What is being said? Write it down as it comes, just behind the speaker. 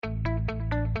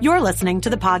You're listening to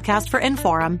the podcast for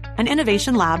Inforum, an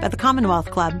innovation lab at the Commonwealth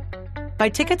Club. Buy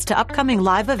tickets to upcoming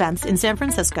live events in San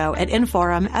Francisco at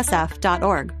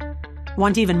inforumsf.org.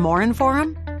 Want even more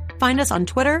Inforum? Find us on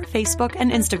Twitter, Facebook,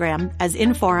 and Instagram as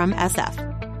InforumSF.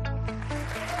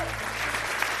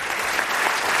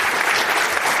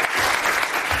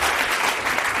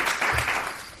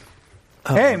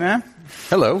 Hey, man.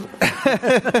 Hello.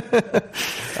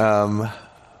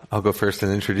 I'll go first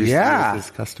and introduce you as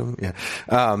is custom. Yeah.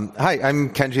 Hi, I'm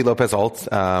Kenji Lopez-Alt.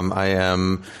 I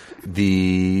am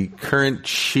the current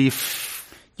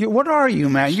chief... What are you,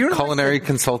 man? You're culinary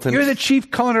consultant. You're the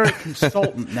chief culinary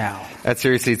consultant now. At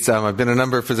Serious Eats. I've been a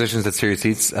number of positions at Serious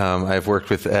Eats. I've worked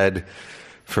with Ed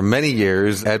for many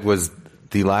years. Ed was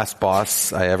the last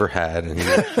boss I ever had, and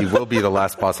he will be the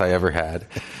last boss I ever had.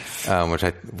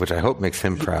 Which I hope makes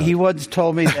him proud. He once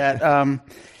told me that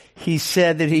he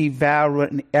said that he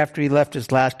vowed after he left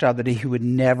his last job that he would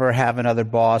never have another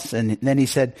boss. And then he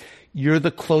said, "You're the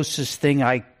closest thing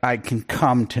I can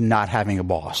come to not having a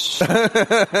boss."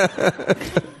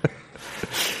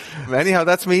 Anyhow,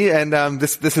 that's me, and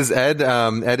this is Ed.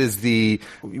 Ed is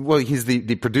he's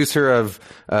the producer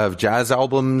of jazz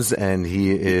albums, and he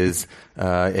is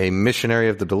a missionary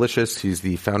of the delicious. He's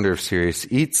the founder of Serious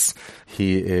Eats.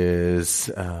 He is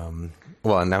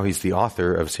and now he's the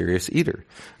author of Serious Eater.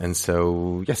 And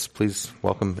so, yes, please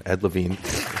welcome Ed Levine.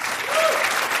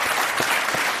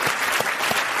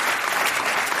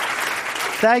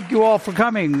 Thank you all for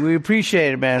coming. We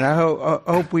appreciate it, man. I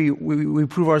hope we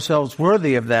prove ourselves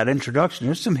worthy of that introduction.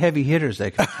 There's some heavy hitters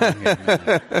that come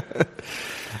here.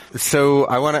 So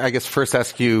I want to, I guess, first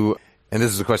ask you, and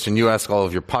this is a question you ask all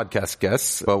of your podcast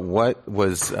guests, but what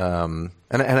was, and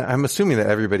I'm assuming that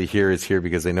everybody here is here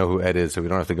because they know who Ed is, so we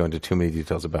don't have to go into too many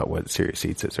details about what Serious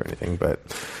Eats is or anything, but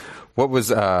what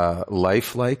was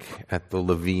life like at the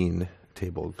Levine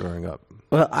table growing up?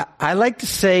 Well, I like to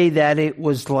say that it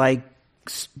was like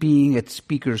being at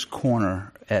Speaker's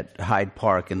Corner at Hyde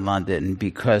Park in London,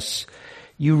 because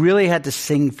you really had to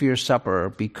sing for your supper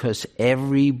because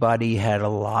everybody had a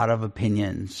lot of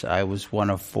opinions. I was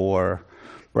one of 4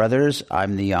 brothers.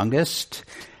 I'm the youngest.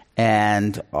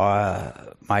 And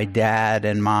my dad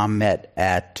and mom met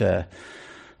at a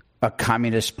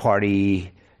Communist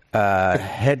Party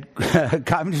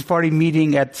Communist Party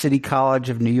meeting at City College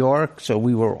of New York. So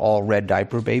we were all red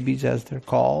diaper babies, as they're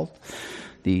called,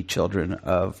 the children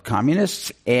of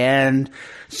communists. And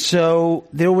so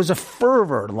there was a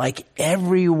fervor, like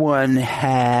everyone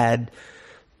had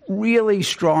really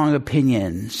strong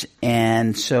opinions.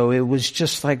 And so it was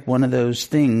just like one of those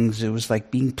things. It was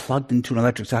like being plugged into an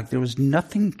electric socket. There was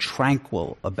nothing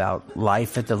tranquil about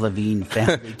life at the Levine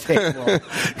family table,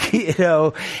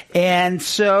 and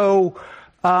so...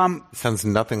 sounds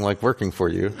nothing like working for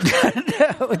you.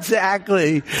 No,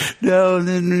 exactly. No,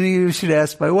 then you should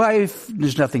ask my wife.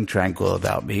 There's nothing tranquil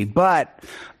about me. But,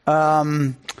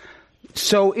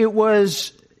 so it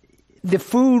was, the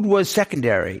food was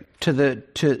secondary to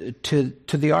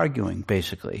the arguing,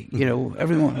 basically.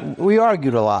 Everyone, we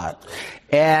argued a lot.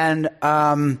 And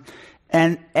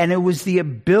it was the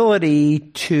ability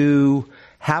to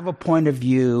have a point of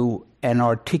view and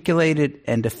articulate it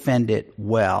and defend it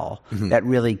well, that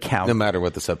really counted. No matter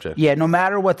what the subject. Yeah, no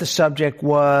matter what the subject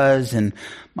was. And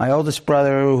my oldest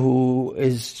brother, who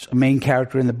is a main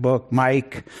character in the book,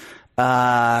 Mike,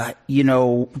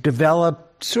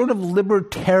 developed sort of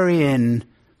libertarian,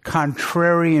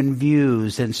 contrarian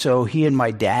views. And so he and my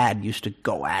dad used to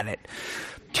go at it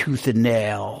tooth and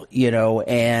nail,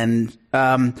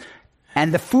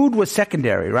 and the food was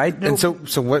secondary, right? And so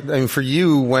what? I mean, for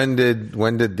you, when did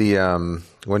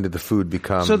the food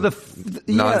become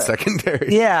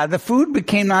non-secondary? Yeah, the food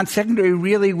became non-secondary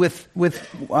really with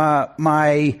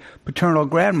my paternal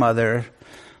grandmother,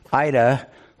 Ida,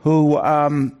 who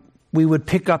we would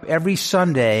pick up every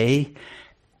Sunday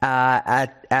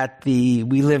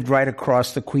we lived right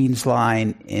across the Queens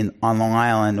line on Long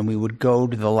Island, and we would go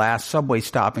to the last subway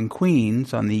stop in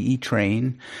Queens on the E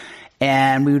train.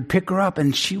 And we would pick her up,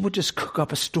 and she would just cook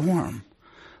up a storm,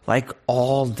 like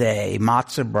all day.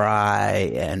 Matzo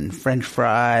brie and French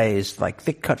fries, like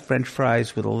thick-cut French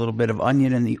fries with a little bit of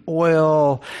onion in the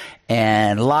oil,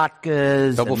 and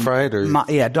latkes. Double fried?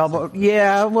 Double.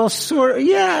 Yeah, well, sort of.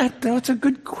 Yeah, that's a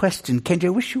good question, Kenji. I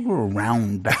wish you were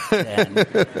around back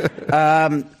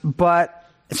then. But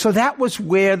so that was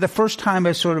where the first time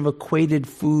I sort of equated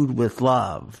food with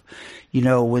love,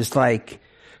 was like,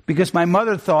 because my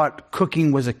mother thought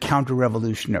cooking was a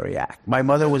counter-revolutionary act. My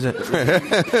mother was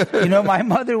my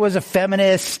mother was a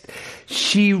feminist.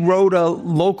 She wrote a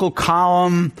local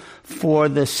column for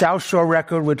the South Shore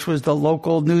Record, which was the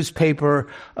local newspaper,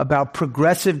 about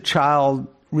progressive child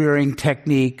rearing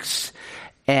techniques.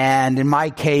 And in my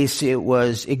case, it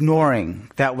was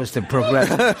ignoring. That was the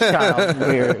progressive child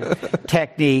rearing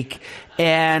technique.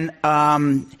 And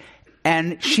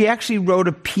she actually wrote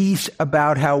a piece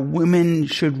about how women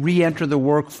should re-enter the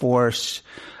workforce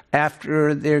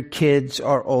after their kids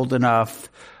are old enough.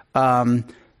 2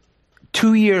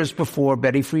 years before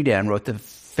Betty Friedan wrote The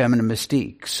Feminine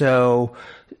Mystique. So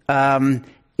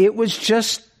it was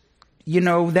just,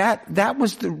 that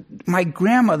was my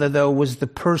grandmother, though, was the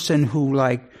person who,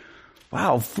 like,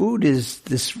 wow, food is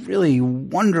this really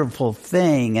wonderful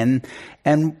thing.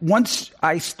 And once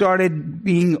I started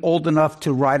being old enough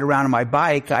to ride around on my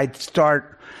bike, I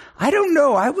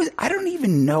don't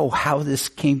even know how this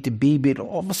came to be, but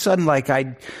all of a sudden, like,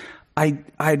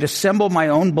 I'd assemble my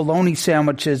own bologna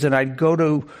sandwiches, and I'd go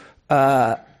to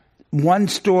one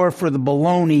store for the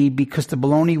bologna because the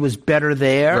bologna was better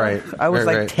there. Right. I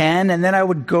was 10, and then I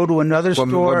would go to another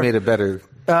store. What made it better?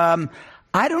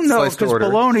 I don't know, because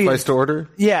bologna... Sliced to order?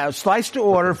 Yeah, sliced to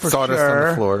order for Sawdust sure. on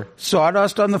the floor.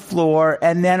 Sawdust on the floor.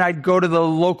 And then I'd go to the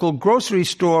local grocery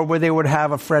store where they would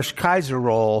have a fresh Kaiser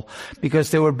roll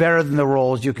because they were better than the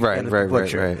rolls you could get at the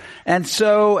butcher. Right. And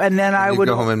then I would...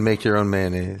 go home and make your own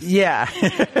mayonnaise. Yeah.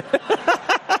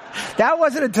 That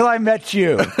wasn't until I met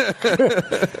you.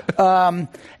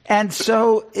 And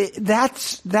so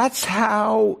that's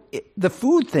how the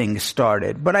food thing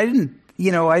started. But I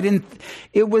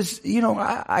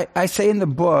say in the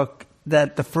book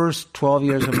that the first 12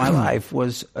 years of my life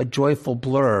was a joyful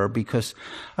blur because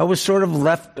I was sort of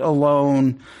left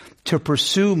alone to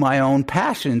pursue my own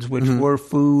passions, which were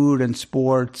food and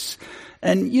sports.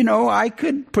 And, I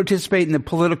could participate in the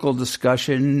political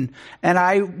discussion, and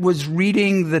I was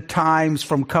reading the Times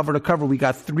from cover to cover. We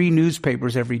got 3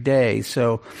 newspapers every day.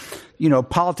 So,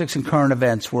 politics and current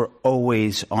events were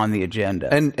always on the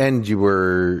agenda. And you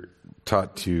were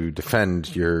taught to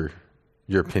defend your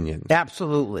opinion.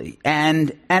 Absolutely.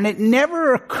 And it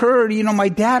never occurred, my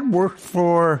dad worked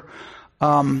for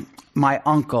my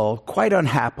uncle quite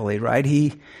unhappily, right?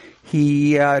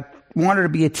 He wanted to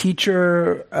be a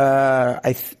teacher,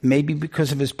 maybe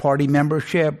because of his party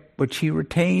membership, which he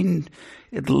retained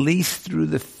at least through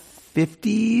the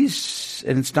 50s,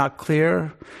 and it's not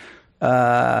clear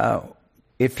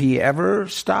if he ever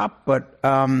stopped, but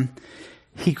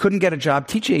he couldn't get a job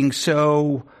teaching,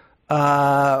 so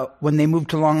when they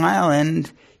moved to Long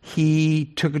Island, he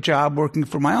took a job working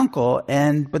for my uncle.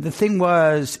 But the thing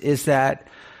is that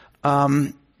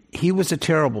he was a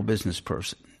terrible business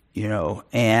person,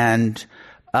 and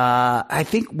I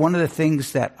think one of the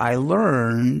things that I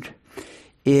learned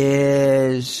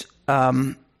is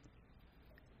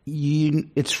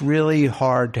it's really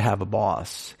hard to have a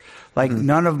boss. Like,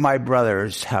 none of my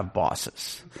brothers have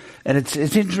bosses. And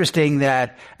it's interesting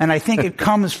that, and I think it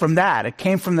comes from that. It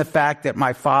came from the fact that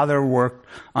my father worked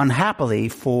unhappily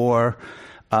for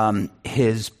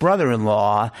his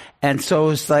brother-in-law. And so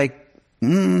it's like,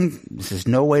 this is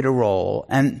no way to roll.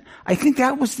 And I think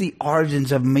that was the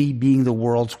origins of me being the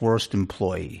world's worst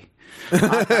employee.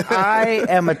 I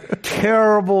am a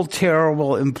terrible,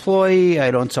 terrible employee.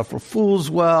 I don't suffer fools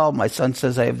well. My son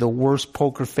says I have the worst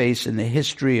poker face in the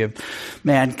history of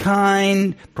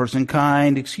personkind,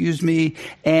 excuse me.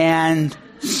 And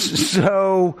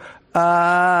so,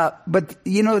 but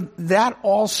that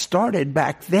all started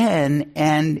back then,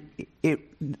 and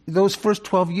those first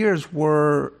 12 years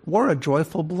were a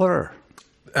joyful blur.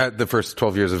 The first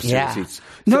 12 years of Serious Eats.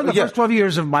 No, the first 12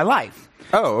 years of my life.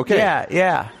 Oh, okay.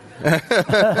 Yeah. And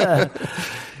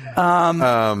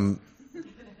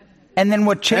then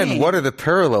what changed? And what are the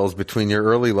parallels between your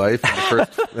early life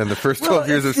and the first 12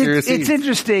 years of Serious Eats? It's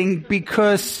interesting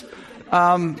because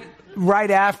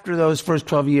right after those first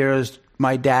 12 years,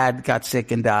 my dad got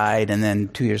sick and died, and then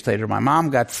 2 years later, my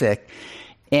mom got sick.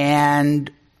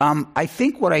 And I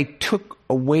think what I took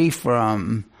away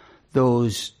from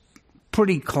those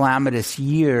pretty calamitous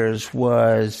years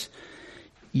was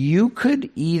you could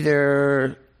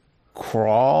either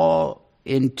crawl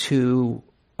into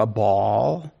a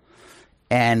ball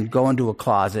and go into a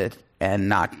closet and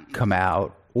not come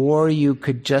out, or you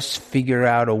could just figure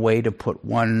out a way to put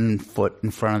one foot in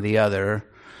front of the other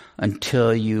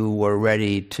until you were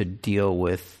ready to deal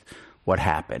with what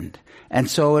happened. And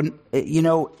so,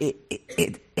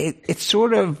 it's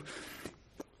sort of,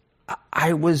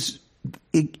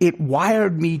 it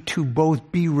wired me to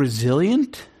both be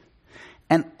resilient.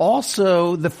 And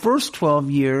also, the first 12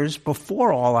 years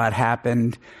before all that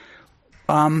happened,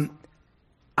 I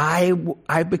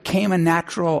became a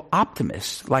natural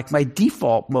optimist. Like, my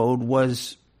default mode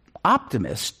was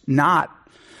optimist, not,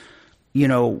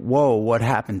 whoa, what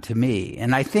happened to me?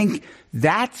 And I think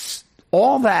that's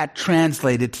all that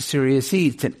translated to Serious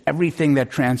Eats, and everything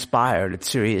that transpired at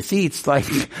Serious Eats, like,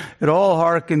 it all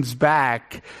harkens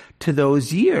back to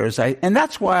those years. And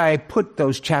that's why I put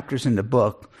those chapters in the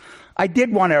book. I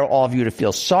did want all of you to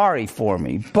feel sorry for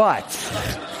me, but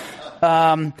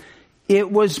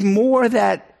it was more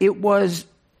that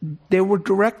they were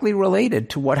directly related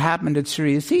to what happened at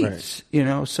Serious Eats,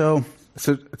 right.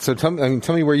 So tell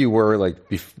me where you were, like,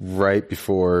 right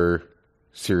before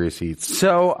Serious Eats.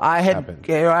 So I had,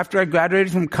 after I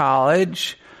graduated from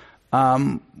college,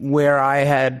 where I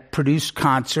had produced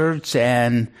concerts,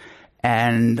 and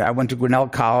I went to Grinnell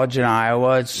College in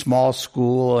Iowa, a small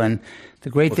school, and the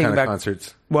great thing about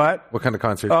concerts. What? What kind of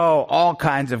concerts? Oh, all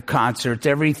kinds of concerts.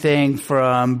 Everything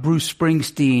from Bruce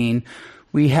Springsteen.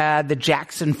 We had the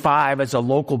Jackson 5 as a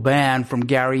local band from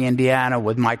Gary, Indiana,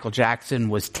 when Michael Jackson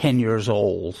was 10 years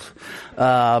old.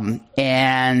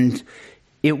 And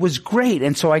it was great.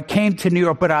 And so I came to New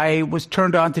York, but I was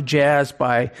turned on to jazz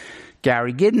by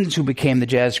Gary Giddens, who became the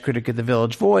jazz critic of the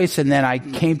Village Voice. And then I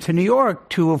came to New York,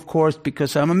 too, of course,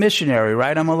 because I'm a missionary,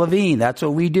 right? I'm a Levine. That's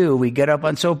what we do. We get up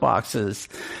on soapboxes.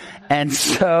 And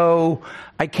so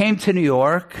I came to New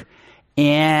York.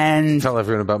 And tell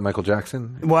everyone about Michael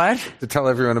Jackson. What? To tell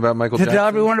everyone about Michael Jackson. To tell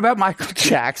everyone about Michael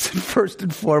Jackson, first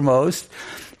and foremost,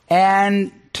 and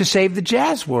to save the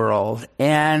jazz world.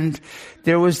 And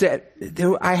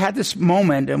I had this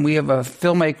moment, and we have a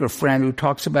filmmaker friend who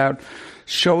talks about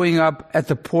showing up at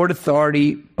the Port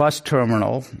Authority bus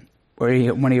terminal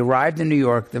when he arrived in New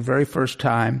York the very first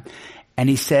time, and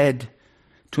he said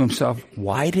to himself,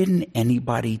 why didn't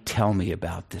anybody tell me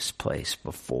about this place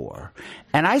before?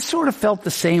 And I sort of felt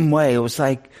the same way. It was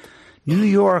like New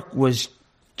York was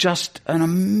just an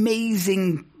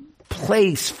amazing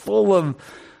place full of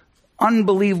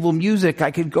unbelievable music. I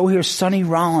could go hear Sonny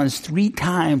Rollins 3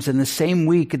 times in the same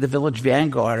week at the Village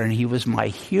Vanguard, and he was my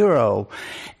hero.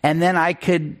 And then I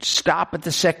could stop at the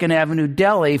 2nd Avenue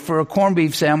Deli for a corned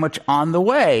beef sandwich on the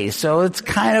way. So it's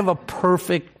kind of a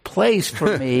perfect place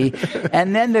for me.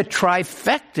 And then the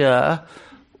trifecta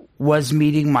was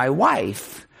meeting my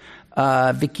wife,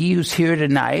 Vicky, who's here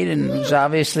tonight, and who's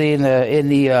obviously in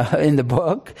the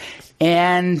book.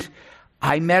 And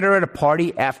I met her at a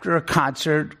party after a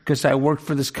concert, because I worked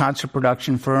for this concert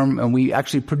production firm, and we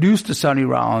actually produced the Sonny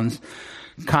Rollins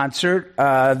concert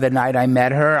the night I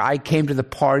met her. I came to the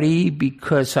party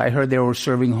because I heard they were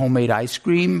serving homemade ice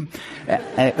cream.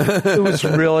 It was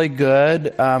really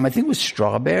good. I think it was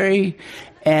strawberry.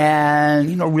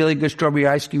 And, really good strawberry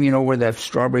ice cream, where the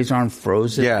strawberries aren't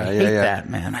frozen. I hate that,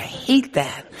 man. I hate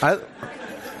that.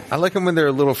 I like them when they're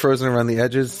a little frozen around the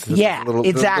edges. Exactly. Little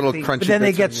crunchy, but then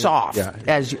they get bits soft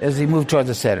as they move towards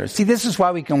the center. See, this is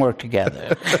why we can work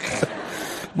together.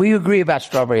 We agree about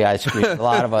strawberry ice cream, a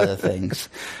lot of other things.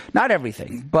 Not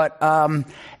everything. But,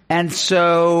 and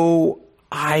so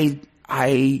I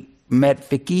met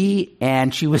Vicky,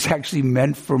 and she was actually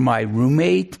meant for my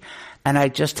roommate. And I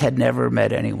just had never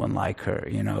met anyone like her.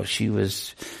 She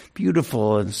was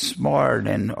beautiful and smart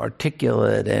and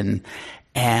articulate,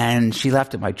 and she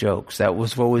laughed at my jokes. That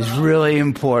was what was really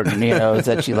important, is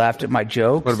that she laughed at my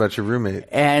jokes. What about your roommate?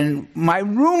 And my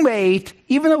roommate,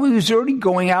 even though he was already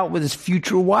going out with his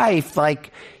future wife,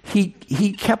 like,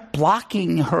 he kept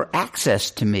blocking her access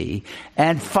to me.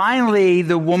 And finally,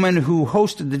 the woman who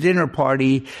hosted the dinner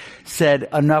party said,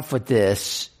 enough with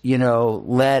this,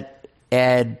 let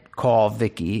Ed call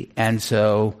Vicky. And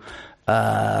so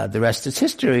the rest is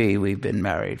history. We've been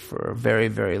married for a very,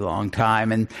 very long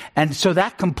time. And so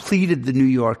that completed the New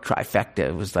York trifecta.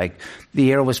 It was like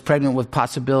the air was pregnant with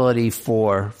possibility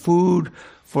for food,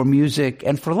 for music,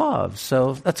 and for love.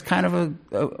 So that's kind of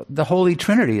the Holy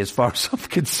Trinity as far as I'm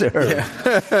concerned.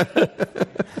 Yeah.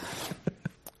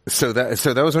 So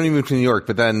that was when you moved to New York,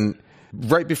 but then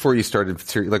right before you started,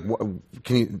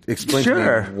 can you explain to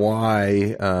me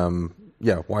why?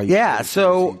 Why? Yeah.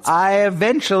 So I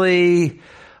eventually,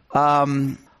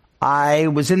 I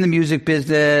was in the music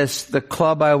business. The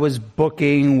club I was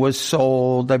booking was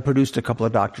sold. I produced a couple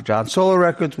of Dr. John solo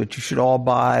records, which you should all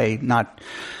buy.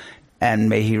 And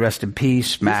may he rest in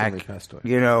peace, Mac. Recently passed away.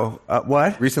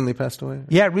 What? Recently passed away?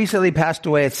 Yeah, recently passed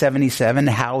away at 77.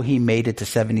 How he made it to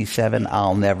 77,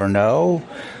 I'll never know.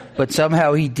 But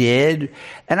somehow he did.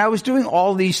 And I was doing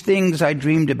all these things I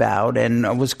dreamed about, and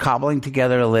I was cobbling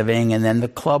together a living, and then the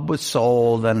club was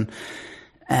sold,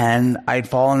 and I'd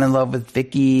fallen in love with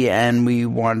Vicky, and we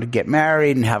wanted to get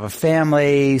married and have a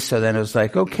family. So then it was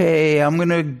like, okay, I'm going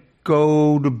to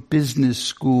go to business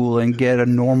school and get a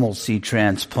normalcy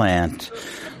transplant,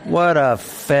 What a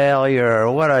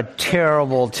failure. What a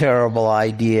terrible, terrible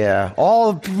idea.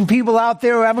 All people out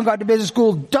there who haven't gone to business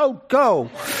school, don't go.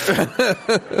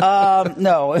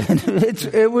 No,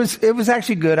 it was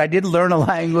actually good. I did learn a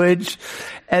language.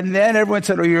 And then everyone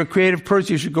said, oh, you're a creative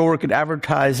person. You should go work in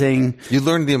advertising. You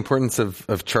learned the importance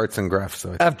of charts and graphs.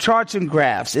 Of charts and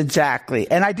graphs, exactly.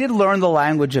 And I did learn the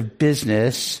language of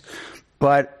business,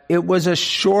 but it was a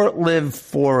short-lived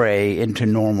foray into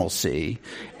normalcy.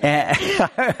 And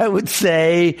I would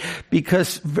say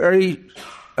because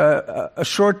a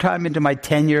short time into my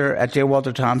tenure at J.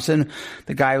 Walter Thompson,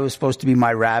 the guy who was supposed to be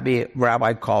my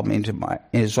rabbi called me into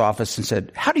his office and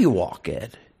said, how do you walk,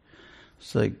 Ed?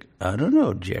 It's like, I don't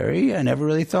know, Jerry. I never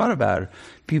really thought about it.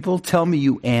 People tell me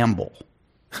you amble.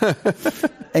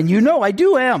 And I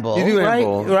do amble. You do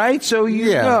amble. Right? So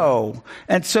you know.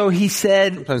 And so he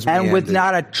said, and with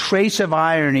not a trace of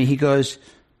irony, he goes,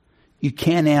 you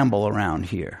can't amble around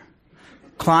here.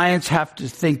 Clients have to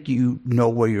think you know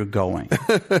where you're going.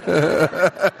 And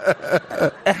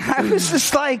I was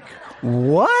just like,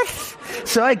 what?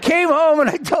 So I came home and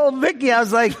I told Vicky, I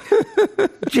was like,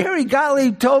 Jerry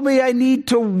Gottlieb told me I need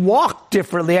to walk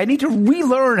differently. I need to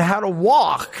relearn how to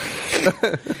walk.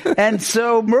 And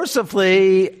so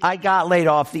mercifully, I got laid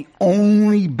off. The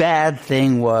only bad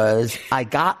thing was I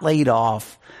got laid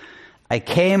off. I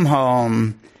came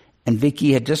home and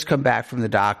Vicky had just come back from the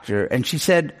doctor and she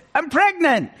said, I'm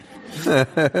pregnant. So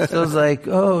I was like,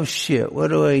 oh shit, what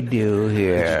do I do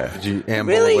here? Did you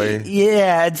amble really? away?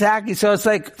 Yeah, exactly. So it's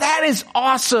like, that is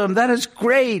awesome. That is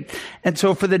great. And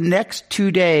so for the next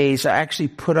 2 days, I actually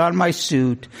put on my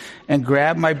suit and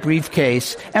grabbed my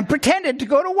briefcase and pretended to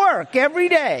go to work every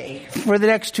day for the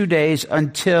next 2 days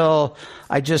until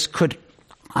I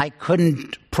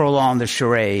couldn't prolong the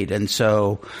charade. And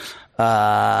so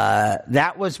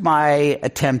that was my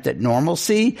attempt at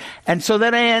normalcy. And so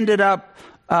then I ended up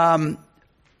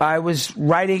I was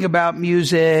writing about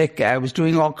music. I was still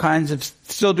doing all kinds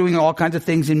of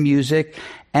things in music.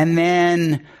 And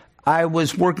then I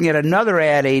was working at another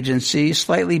ad agency,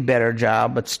 slightly better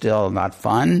job, but still not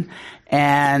fun.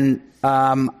 And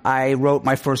I wrote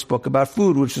my first book about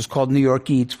food, which was called New York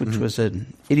Eats, which was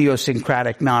an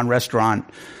idiosyncratic non-restaurant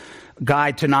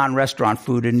guide to non-restaurant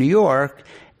food in New York.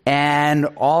 And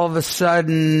all of a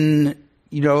sudden,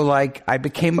 I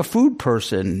became a food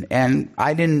person, and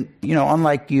I didn't,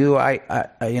 unlike you, I'm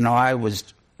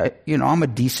a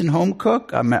decent home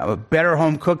cook. I'm a better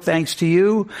home cook thanks to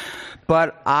you,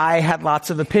 but I had lots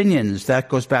of opinions. That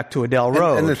goes back to Adele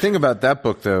Road. And the thing about that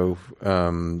book, though,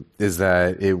 is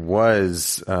that it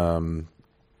was, it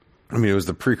was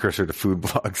the precursor to food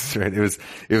blogs, right? It was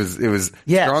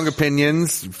yes. Strong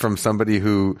opinions from somebody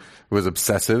who was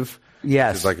obsessive.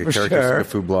 Yes, it's like a characteristic of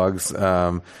food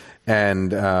blogs.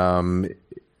 And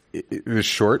it was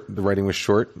short. The writing was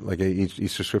short. Like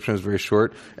each description was very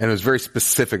short, and it was very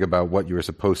specific about what you were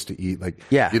supposed to eat. Like,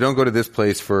 you don't go to this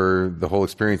place for the whole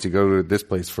experience. You go to this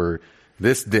place for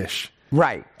this dish.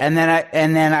 Right. And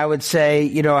then I would say,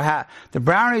 the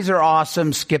brownies are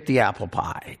awesome. Skip the apple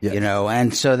pie. Yes.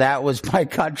 And so that was my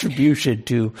contribution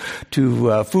to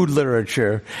food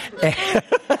literature.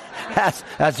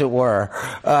 As it were.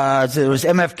 So there was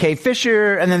MFK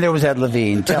Fisher, and then there was Ed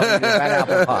Levine telling you about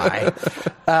apple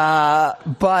pie.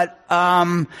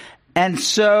 And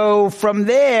so from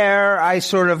there, I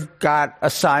sort of got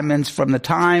assignments from the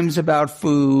Times about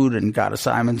food and got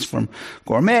assignments from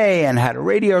Gourmet and had a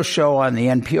radio show on the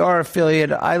NPR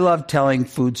affiliate. I love telling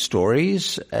food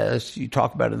stories, as you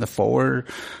talk about in the foreword.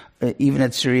 Even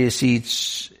at Serious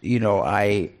Eats,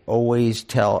 I always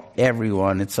tell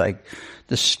everyone, it's like,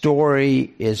 the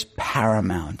story is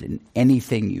paramount in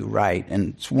anything you write.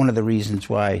 And it's one of the reasons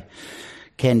why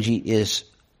Kenji is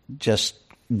just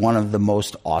one of the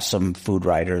most awesome food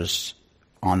writers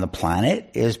on the planet,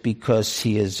 is because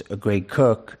he is a great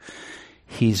cook.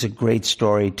 He's a great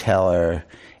storyteller,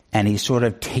 and he sort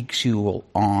of takes you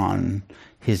on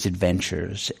his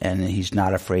adventures, and he's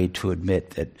not afraid to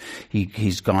admit that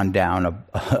he's gone down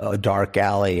a dark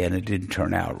alley and it didn't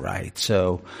turn out right.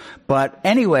 So, but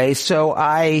anyway, so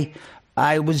I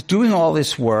was doing all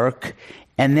this work,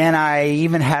 and then I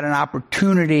even had an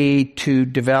opportunity to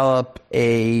develop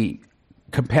a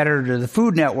competitor to the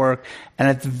Food Network, and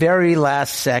at the very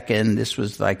last second, this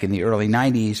was like in the early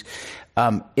 90s,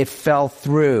 it fell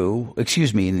through,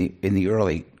 in the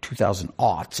early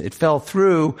 2000s, it fell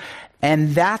through.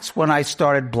 And that's when I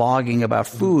started blogging about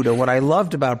food. And what I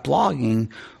loved about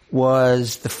blogging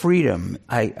was the freedom.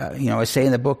 I say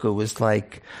in the book, it was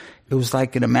like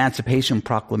an emancipation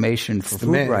proclamation for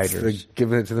food writers. It's like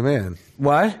giving it to the man.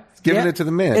 What? giving it to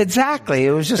the man. Exactly.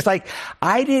 It was just like,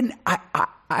 I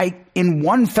in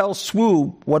one fell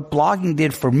swoop, what blogging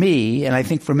did for me, and I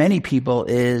think for many people,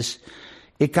 is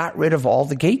it got rid of all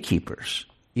the gatekeepers.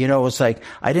 You know, it's like,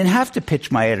 I didn't have to pitch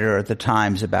my editor at the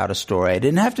Times about a story. I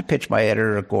didn't have to pitch my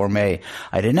editor at Gourmet.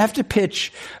 I didn't have to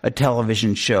pitch a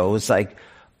television show. It's like,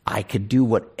 I could do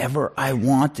whatever I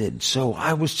wanted. So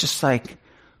I was just like,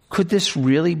 could this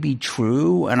really be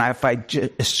true? And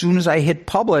as soon as I hit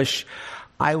publish,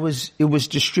 it was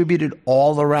distributed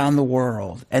all around the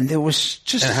world. And there was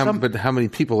just but how many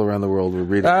people around the world were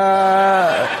reading?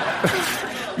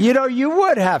 You know, you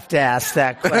would have to ask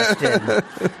that question.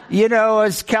 You know,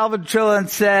 as Calvin Trillin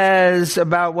says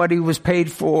about what he's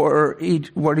paid for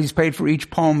each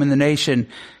poem in the nation,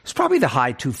 it's probably the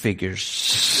high two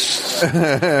figures.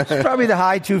 It's probably the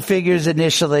high two figures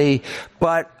initially,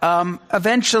 but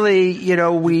eventually, you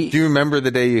know, Do you remember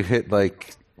the day you hit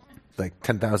like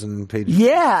 10,000 pages?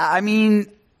 Yeah, I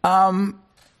mean,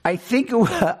 I think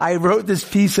I wrote this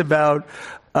piece about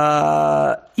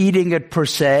eating it per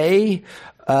se.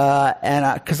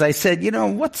 Cause I said, you know,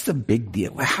 what's the big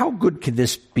deal? How good could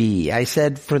this be? I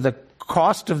said, for the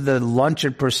cost of the lunch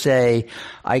at Per Se,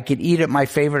 I could eat at my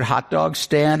favorite hot dog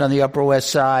stand on the Upper West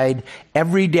Side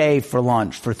every day for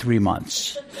lunch for 3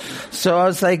 months. So I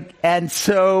was like, and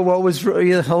so what was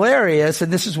really hilarious,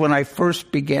 and this is when I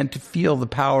first began to feel the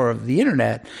power of the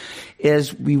internet,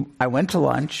 is I went to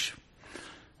lunch.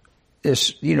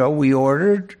 We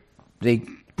ordered, they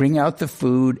bring out the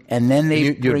food, and then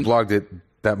You blogged it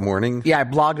that morning? Yeah, I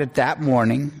blogged it that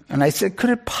morning, and I said, could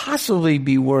it possibly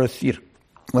be worth,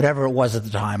 whatever it was at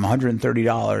the time,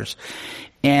 $130?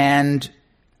 And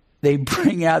they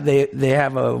bring out, they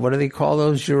have what do they call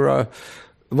those?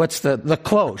 What's the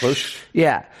cloche? Cloche?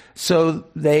 Yeah. So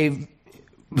the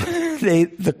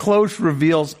cloche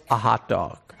reveals a hot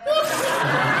dog.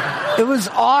 It was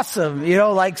awesome,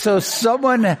 so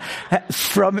someone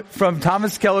from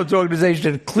Thomas Keller's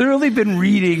organization had clearly been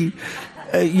reading,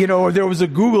 or there was a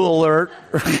Google alert.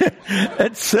 I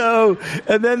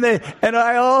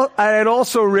had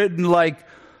also written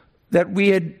that we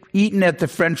had eaten at the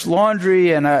French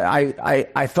Laundry, and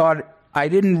I thought I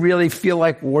didn't really feel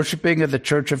like worshiping at the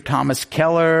Church of Thomas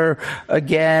Keller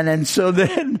again. And so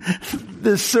then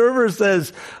the server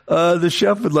says, the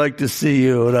chef would like to see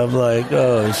you. And I'm like,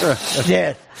 oh,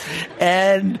 shit.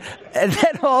 And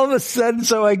then all of a sudden,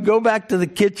 so I go back to the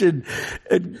kitchen,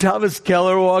 and Thomas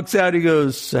Keller walks out. He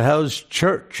goes, so how's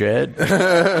church, Ed? So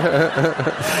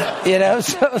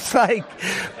it's like,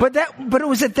 but it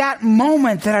was at that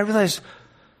moment that I realized,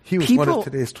 he was one of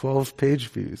today's 12-page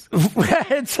views.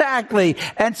 Exactly.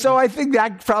 And so I think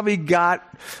that probably got,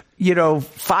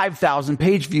 5,000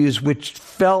 page views, which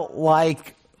felt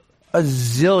like a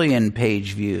zillion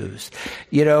page views,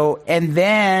 and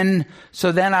then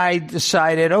I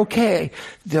decided, okay,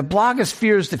 the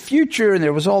blogosphere is the future, and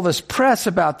there was all this press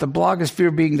about the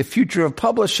blogosphere being the future of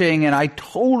publishing, and I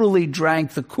totally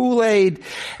drank the Kool-Aid,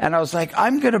 and I was like,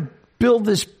 I'm going to build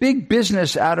this big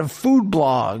business out of food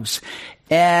blogs.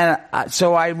 And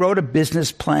so I wrote a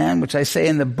business plan, which I say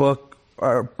in the book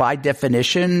are by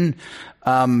definition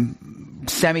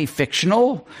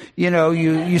semi-fictional.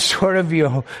 You sort of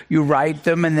you write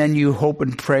them, and then you hope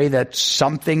and pray that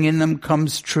something in them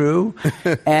comes true.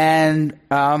 And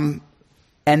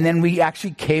then we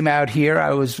actually came out here.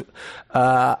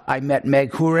 I met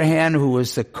Meg Hourihan, who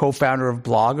was the co-founder of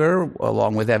Blogger,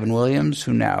 along with Evan Williams,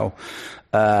 who now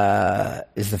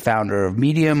is the founder of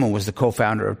Medium and was the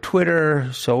co-founder of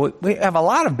Twitter. So we have a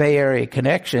lot of Bay Area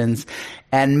connections.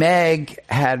 And Meg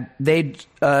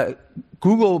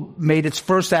Google made its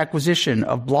first acquisition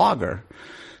of Blogger.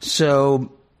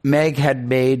 So Meg had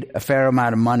made a fair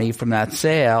amount of money from that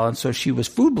sale, and so she was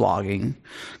food blogging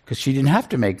because she didn't have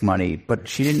to make money, but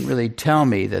she didn't really tell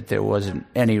me that there wasn't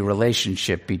any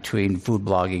relationship between food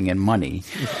blogging and money.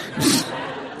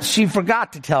 She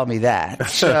forgot to tell me that.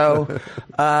 So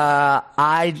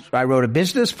I wrote a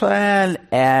business plan,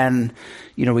 and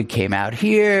we came out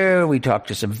here. We talked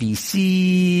to some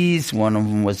VCs. One of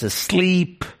them was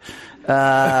asleep,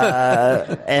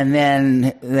 and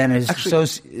then his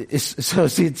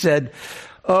associate said,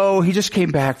 "Oh, he just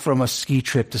came back from a ski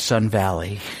trip to Sun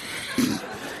Valley."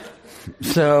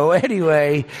 So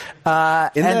anyway,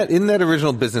 in that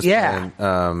original business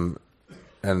plan.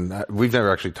 And we've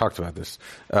never actually talked about this.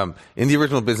 In the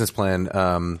original business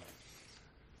plan,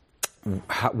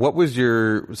 what was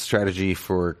your strategy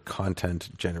for content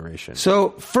generation? So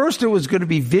first it was going to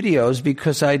be videos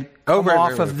because I'd come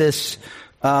off of this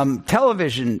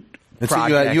television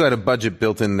project. So you had a budget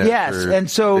built in there. Yes, and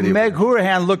so Meg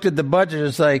Hourihan looked at the budget.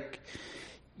 It's like,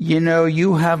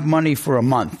 you have money for a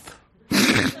month.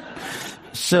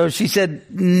 So she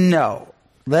said, no,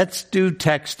 let's do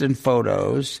text and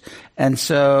photos. And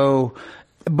so,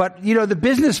 but, the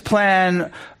business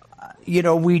plan,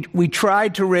 we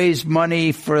tried to raise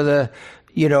money for the,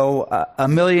 $1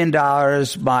 million.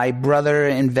 My brother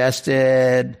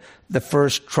invested the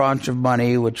first tranche of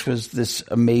money, which was this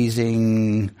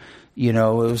amazing, it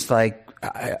was like,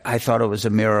 I thought it was a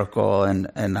miracle, and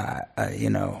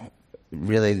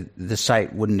really the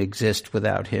site wouldn't exist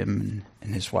without him,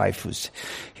 and his wife was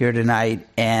here tonight.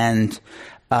 And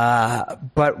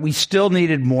but we still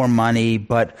needed more money.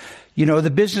 But the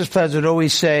business plans would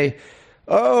always say,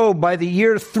 "Oh, by the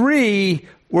year 3,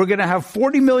 we're going to have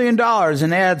 $40 million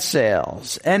in ad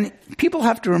sales." And people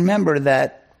have to remember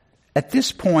that at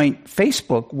this point,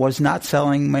 Facebook was not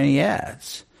selling many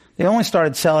ads. They only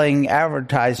started selling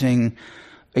advertising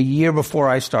a year before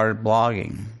I started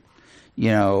blogging,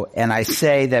 and I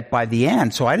say that by the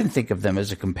end, so I didn't think of them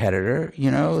as a competitor,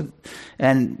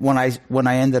 and when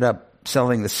I ended up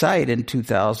selling the site in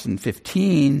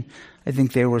 2015, I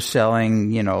think they were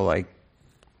selling, like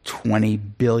 $20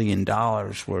 billion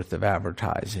worth of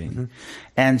advertising. Mm-hmm.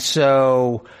 And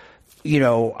so,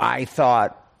 I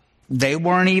thought, they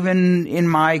weren't even in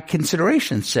my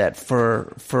consideration set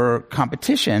for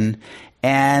competition.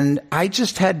 And I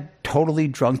just had totally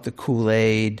drunk the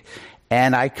Kool-Aid,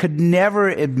 and I could never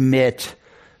admit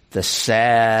the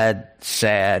sad,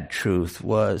 sad truth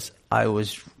was I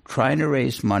was trying to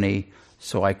raise money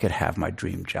so I could have my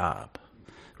dream job.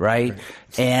 Right?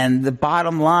 And the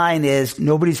bottom line is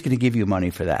nobody's going to give you money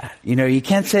for that. You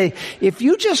can't say, if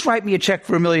you just write me a check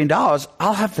for $1 million,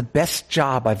 I'll have the best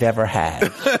job I've ever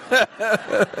had.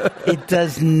 It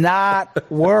does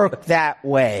not work that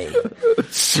way.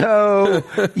 So,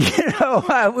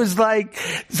 I was like,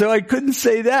 so I couldn't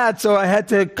say that. So I had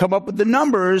to come up with the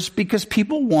numbers because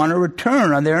people want a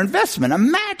return on their investment.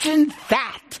 Imagine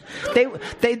that.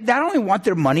 They not only want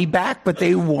their money back, but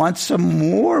they want some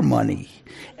more money.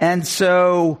 And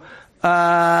so,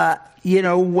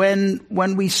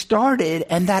 when we started,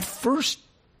 and that first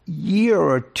year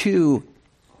or two,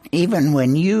 even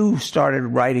when you started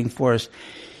writing for us,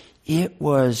 it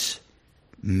was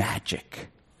magic.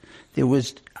 There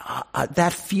was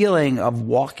that feeling of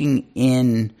walking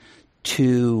in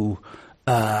to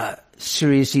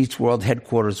Serious Eats World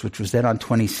headquarters, which was then on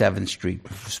 27th Street,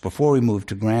 before we moved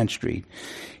to Grand Street.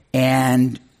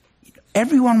 And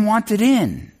everyone wanted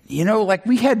in.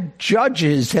 We had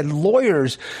judges and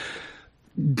lawyers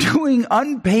doing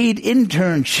unpaid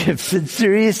internships at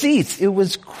Serious Eats. It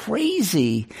was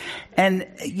crazy. And,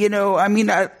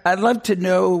 I'd love to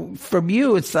know from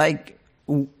you, it's like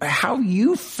how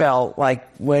you felt like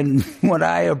when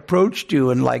I approached you,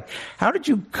 and like, how did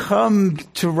you come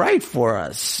to write for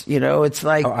us? It's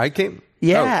like. Oh, I came?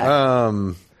 Yeah.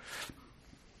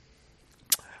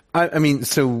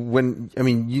 So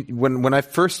when I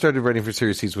first started writing for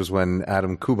Serious Eats was when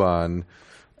Adam Kuban.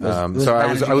 I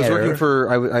was working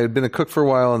for. I had been a cook for a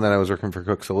while, and then I was working for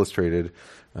Cooks Illustrated,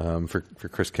 for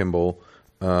Chris Kimball,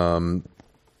 and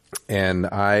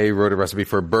I wrote a recipe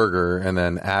for a burger, and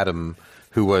then Adam,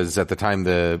 who was at the time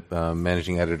the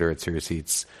managing editor at Serious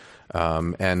Eats,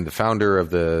 and the founder of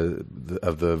the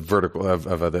vertical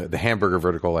of the hamburger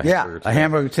vertical. A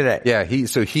Hamburger Today. Yeah,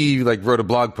 he wrote a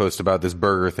blog post about this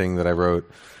burger thing that I wrote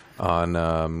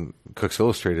on Cooks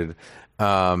Illustrated,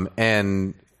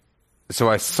 and so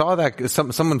I saw that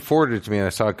someone forwarded it to me, and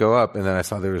I saw it go up, and then I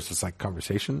saw there was this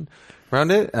conversation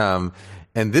around it,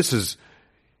 and this is.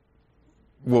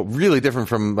 Well, really different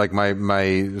from my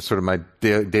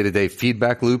day-to-day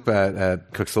feedback loop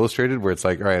at Cooks Illustrated, where it's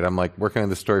like, all right, I'm working on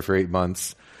this story for 8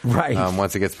 months. Right.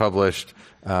 Once it gets published,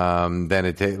 then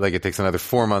it takes another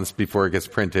 4 months before it gets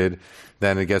printed.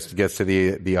 Then it gets to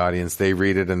the audience. They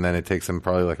read it, and then it takes them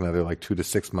probably another 2 to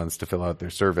 6 months to fill out their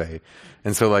survey.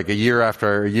 And so a year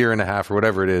and a half or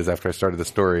whatever it is after I started the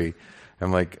story,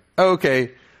 I'm like, oh,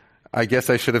 okay, I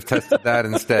guess I should have tested that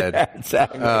instead.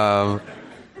 Exactly.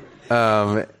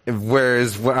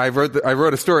 Whereas when I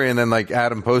wrote a story, and then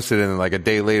Adam posted it, and a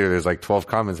day later there's 12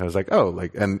 comments. I was like, oh,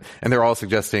 and they're all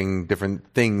suggesting different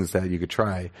things that you could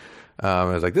try. I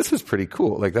was like, this is pretty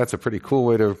cool. That's a pretty cool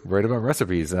way to write about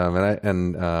recipes. I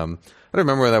don't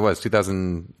remember when that was,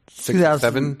 2006,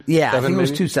 2007? Yeah, I think it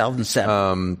was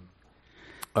 2007.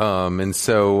 And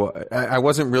so I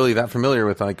wasn't really that familiar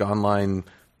with online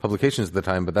publications at the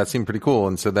time, but that seemed pretty cool.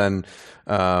 And so then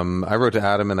I wrote to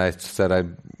Adam, and I said I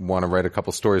want to write a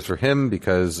couple stories for him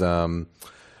because, it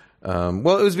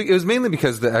was mainly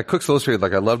because at Cooks Illustrated,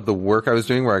 I loved the work I was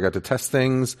doing, where I got to test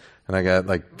things, and I got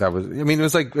it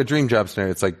was like a dream job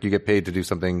scenario. It's you get paid to do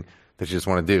something that you just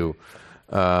want to do.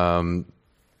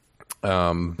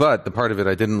 But the part of it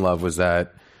I didn't love was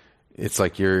that it's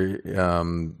like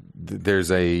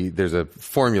there's a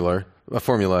formula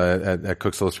at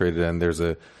Cooks Illustrated, and there's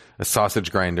a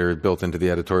sausage grinder built into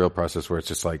the editorial process where it's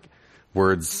just like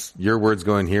your words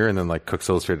go in here, and then like Cooks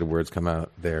Illustrated words come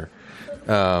out there.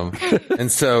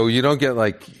 And so you don't get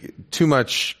like too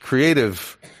much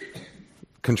creative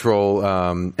control,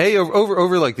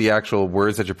 over like the actual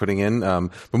words that you're putting in,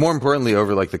 but more importantly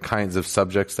over like the kinds of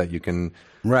subjects that you can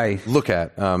look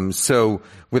at. So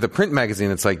with a print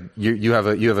magazine, it's like you have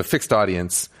a fixed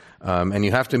audience, and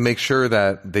you have to make sure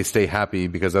that they stay happy,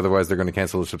 because otherwise they're going to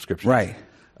cancel the subscription. Right.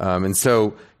 And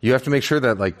so you have to make sure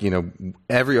that like,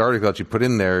 every article that you put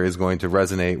in there is going to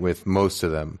resonate with most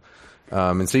of them.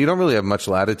 And so you don't really have much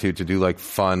latitude to do like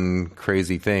fun,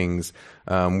 crazy things.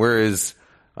 Whereas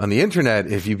on the internet,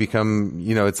 if you become,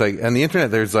 it's like on the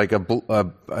internet, there's like an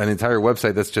entire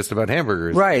website that's just about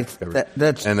hamburgers. Right.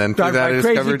 That's and then done by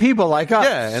crazy people like us.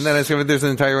 Yeah. And then I discovered there's an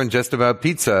entire one just about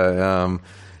pizza.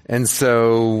 And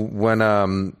so when,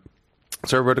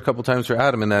 so I wrote a couple times for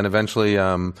Adam, and then eventually,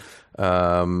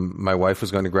 my wife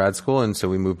was going to grad school, and so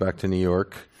we moved back to New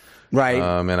York. Right.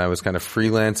 And I was kind of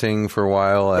freelancing for a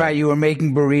while. Right. You were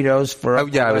making burritos for I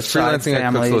was freelancing families.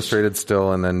 at Cooks Illustrated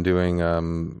still, and then doing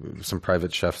some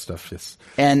private chef stuff. Yes.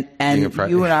 And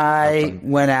you and I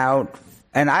went out,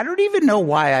 and I don't even know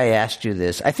why I asked you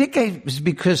this. I think it was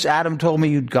because Adam told me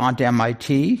you'd gone to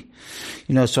MIT.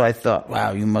 So I thought,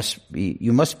 wow, you must be,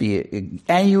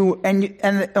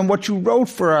 and what you wrote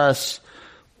for us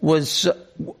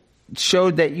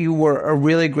showed that you were a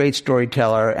really great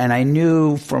storyteller, and I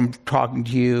knew from talking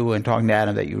to you and talking to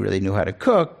Adam that you really knew how to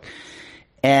cook.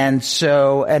 And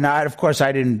so, of course,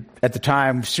 I didn't, at the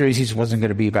time, Series wasn't going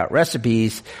to be about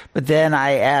recipes, but then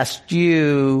I asked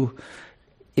you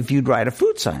if you'd write a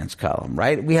food science column,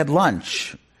 right? We had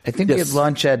lunch. I think we had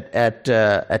lunch at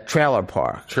Trailer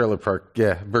Park. Trailer Park,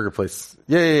 yeah, burger place.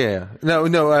 Yeah.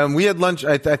 No, we had lunch.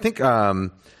 I think,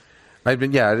 I've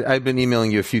been emailing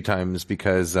you a few times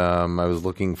because I was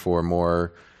looking for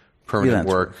more permanent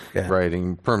work,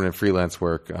 writing permanent freelance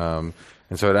work, and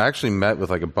so I'd actually met with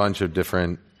like a bunch of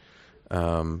different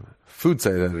food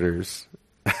site editors,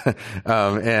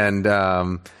 and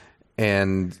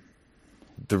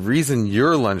the reason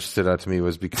your lunch stood out to me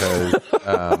was because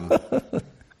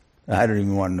I don't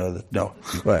even want to know that. No,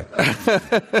 go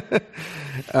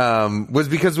ahead. Was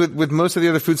because with most of the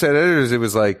other food site editors, it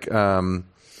was like.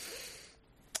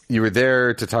 You were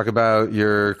there to talk about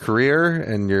your career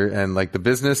and like the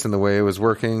business and the way it was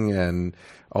working and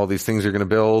all these things you're going to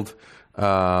build.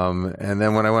 And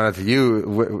then when I went out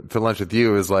to lunch with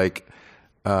you, it was like,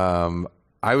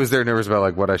 I was there nervous about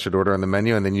like what I should order on the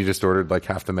menu, and then you just ordered like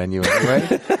half the menu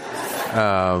anyway.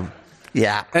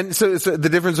 Yeah. And so the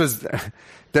difference was,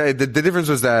 the difference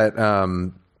was that,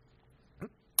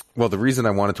 well, the reason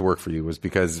I wanted to work for you was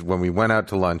because when we went out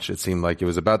to lunch, it seemed like it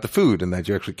was about the food and that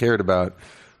you actually cared about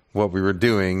what we were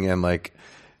doing, and like,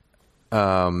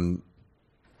 and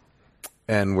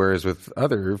whereas with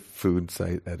other food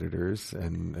site editors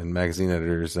and magazine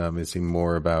editors, it seemed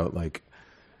more about like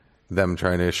them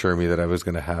trying to assure me that I was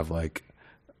going to have like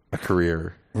a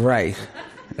career. Right.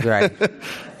 I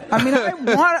mean,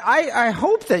 I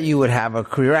hope that you would have a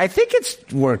career. I think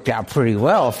it's worked out pretty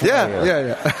well for you.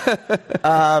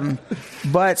 Yeah.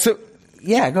 But so,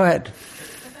 yeah, go ahead.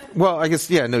 Well, I guess,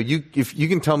 if you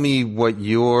can tell me what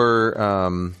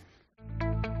your...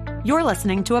 You're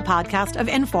listening to a podcast of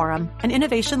Inforum, an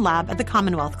innovation lab at the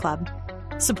Commonwealth Club.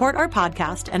 Support our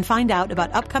podcast and find out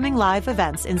about upcoming live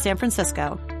events in San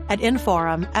Francisco at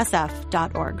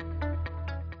inforumsf.org.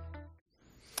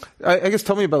 I guess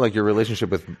tell me about like your relationship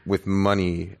with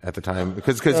money at the time,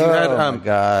 because you had my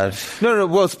gosh. No,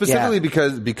 well, specifically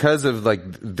because of like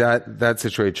that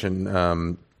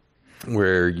situation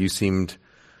where you seemed,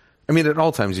 I mean, at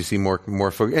all times you seem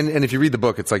more focused. And if you read the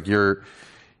book, it's like the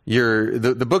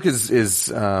book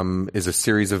is a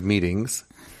series of meetings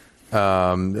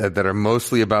that are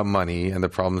mostly about money and the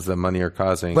problems that money are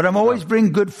causing. But I'm always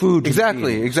bringing good food.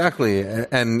 Exactly.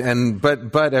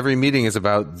 But every meeting is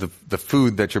about the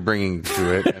food that you're bringing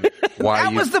to it. And why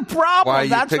that was the problem. Why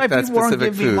That's why people weren't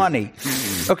giving me money.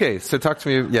 Okay, so talk to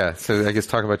me. Yeah, so I guess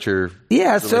talk about your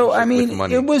So I mean,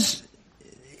 money. I was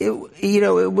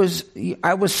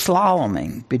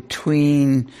slaloming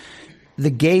between. The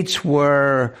gates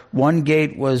were, one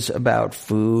gate was about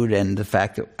food and the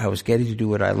fact that I was getting to do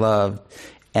what I loved,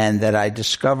 and that I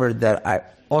discovered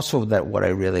that what I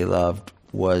really loved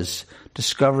was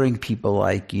discovering people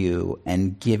like you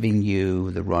and giving you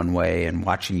the runway and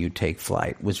watching you take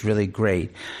flight was really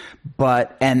great.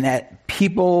 And that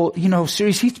people,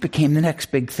 Series Heats became the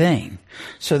next big thing.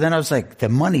 So then I was like, the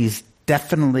money's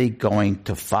definitely going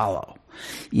to follow.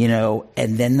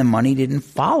 and then the money didn't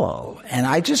follow. And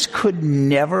I just could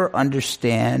never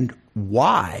understand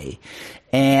why.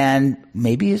 And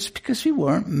maybe it's because we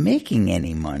weren't making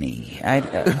any money. I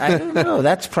don't know.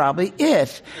 That's probably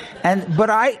it. But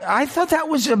I thought that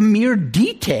was a mere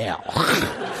detail.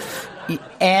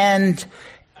 And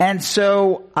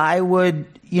so I would,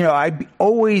 I'd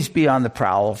always be on the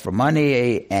prowl for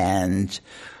money, and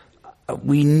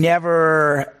we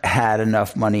never had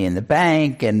enough money in the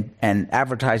bank, and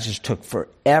advertisers took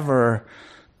forever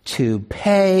to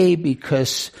pay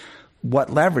because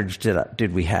what leverage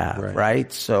did we have,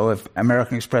 right? So if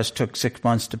American Express took 6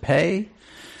 months to pay,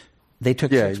 they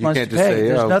took 6 months to pay. Yeah, you can't just say,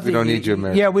 we don't need you,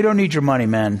 American. Yeah, we don't need your money,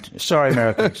 man. Sorry,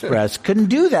 American Express. Couldn't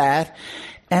do that.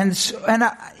 And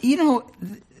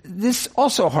this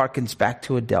also harkens back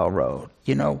to Adele Road.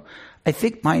 I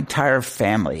think my entire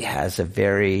family has a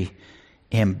very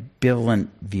ambivalent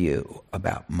view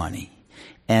about money.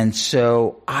 And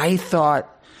so I thought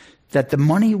that the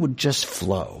money would just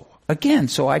flow. Again,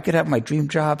 so I could have my dream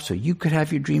job, so you could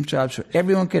have your dream job, so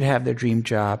everyone could have their dream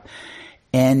job.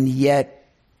 And yet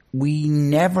we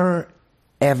never,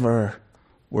 ever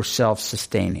were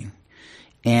self-sustaining.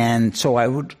 And so I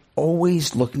would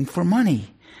always looking for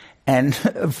money. And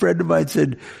a friend of mine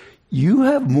said, you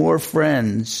have more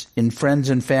friends in friends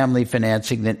and family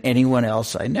financing than anyone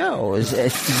else I know.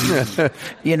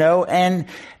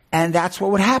 And that's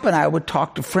what would happen. I would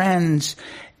talk to friends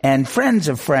and friends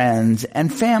of friends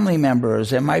and family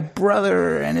members, and my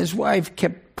brother and his wife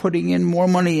kept putting in more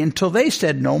money until they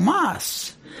said no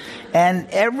mas. And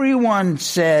everyone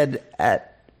said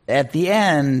at the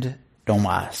end, no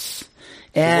mas.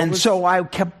 And so I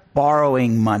kept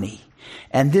borrowing money.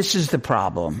 And this is the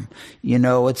problem.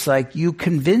 It's like you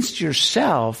convinced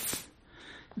yourself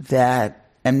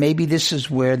that, and maybe this is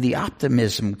where the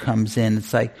optimism comes in.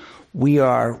 It's like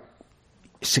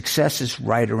success is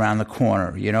right around the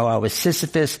corner. I was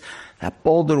Sisyphus. That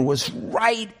boulder was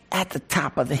right at the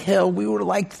top of the hill. We were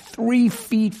like 3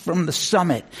 feet from the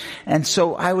summit. And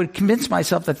so I would convince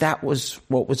myself that was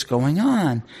what was going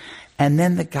on. And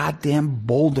then the goddamn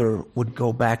boulder would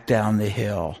go back down the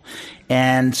hill.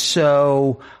 And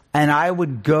I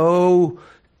would go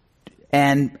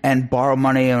and borrow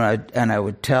money, and I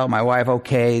would tell my wife,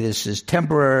 okay, this is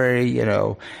temporary,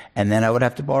 and then I would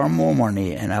have to borrow more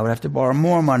money, and I would have to borrow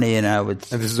more money, and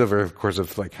this is over a course of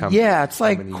how many? Yeah, it's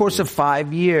like a course of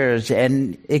 5 years,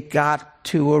 and it got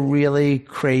to a really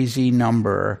crazy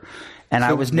number, and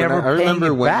I was never paying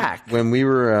it back. When we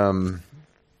were,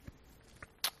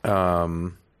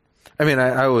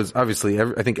 I was obviously,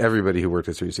 I think everybody who worked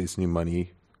at Serious Eats knew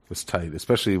money was tight,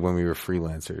 especially when we were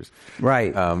freelancers.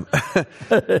 Right. I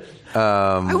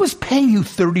was paying you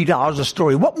 $30 a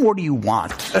story. What more do you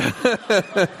want?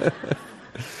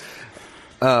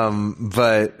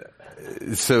 But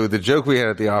so the joke we had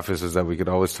at the office is that we could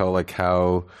always tell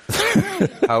how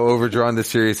overdrawn the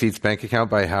Serious Eats bank account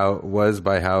by how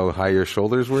high your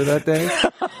shoulders were that day.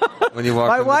 When you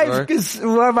walked in the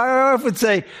door? My wife would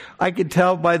say, I could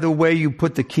tell by the way you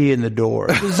put the key in the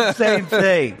door. It was the same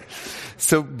thing.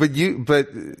 So for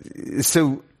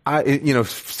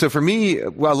me, a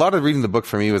lot of reading the book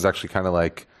for me was actually kind of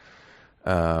like,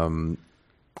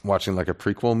 watching like a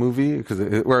prequel movie,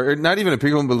 or not even a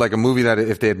prequel, but like a movie that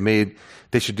if they had made,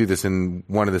 they should do this in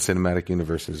one of the cinematic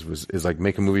universes is like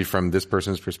make a movie from this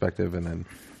person's perspective and then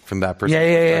from that person's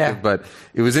perspective. Yeah. But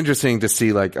it was interesting to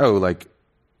see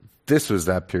this was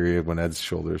that period when Ed's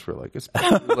shoulders were like, it's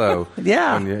low.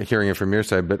 Yeah. When you're hearing it from your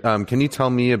side. But, can you tell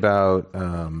me about,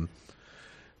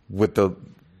 with the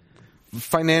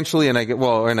financially, and I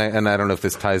don't know if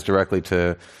this ties directly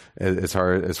to as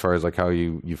far as like how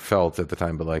you felt at the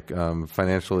time, but like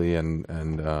financially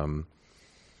and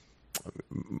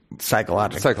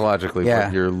psychologically,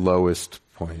 what your lowest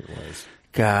point was.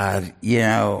 God,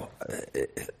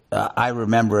 I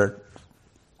remember it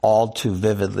all too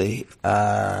vividly.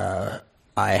 I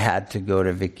had to go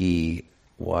to Vicky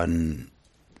one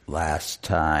last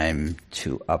time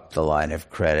to up the line of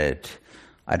credit.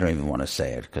 I don't even want to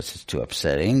say it because it's too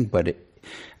upsetting, but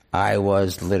I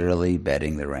was literally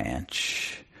betting the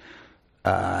ranch.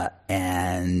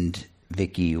 And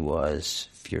Vicky was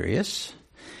furious,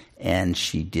 and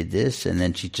she did this, and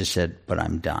then she just said, but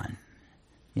I'm done.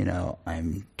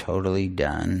 I'm totally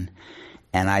done.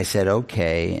 And I said,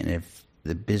 okay, and if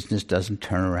the business doesn't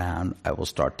turn around, I will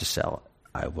start to sell it.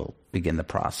 I will begin the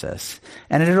process.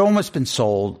 And it had almost been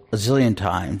sold a zillion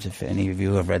times, if any of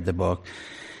you have read the book.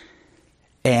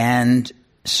 And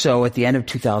so at the end of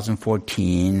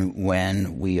 2014,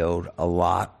 when we owed a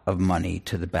lot of money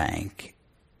to the bank,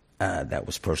 that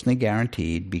was personally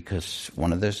guaranteed, because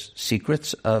one of the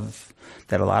secrets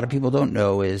that a lot of people don't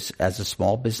know is, as a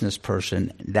small business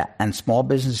person, and small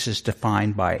business is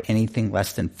defined by anything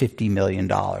less than $50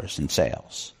 million in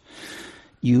sales.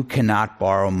 You cannot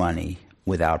borrow money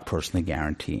without personally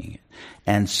guaranteeing it.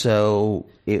 And so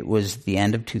it was the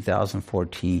end of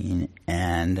 2014,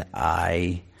 and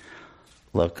I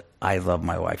love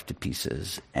my wife to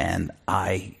pieces, and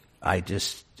I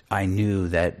knew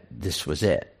that this was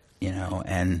it,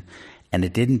 and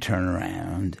it didn't turn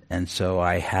around, and so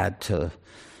I had to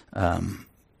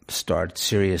start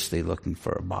seriously looking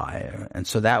for a buyer. And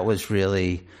so that was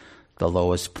really the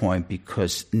lowest point,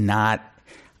 because I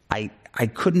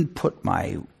couldn't put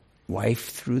my wife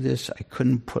through this. I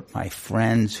couldn't put my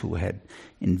friends who had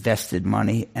invested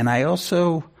money. And I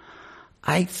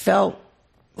felt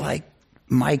like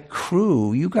my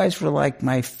crew, you guys were like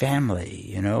my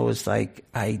family, it was like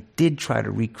I did try to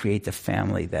recreate the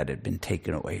family that had been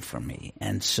taken away from me.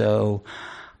 And so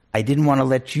I didn't want to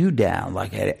let you down.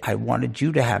 Like I wanted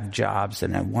you to have jobs,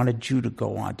 and I wanted you to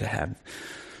go on to have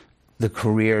the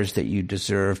careers that you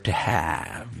deserve to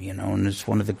have, and it's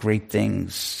one of the great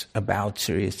things about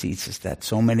Serious Eats is that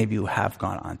so many of you have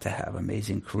gone on to have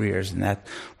amazing careers, and that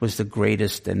was the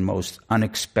greatest and most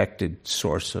unexpected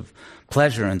source of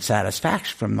pleasure and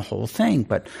satisfaction from the whole thing.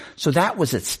 But so that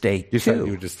was at stake too. You said you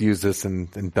would just use this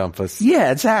and dump us.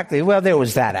 Yeah, exactly. Well, there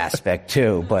was that aspect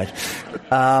too, but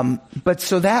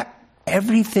so that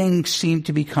everything seemed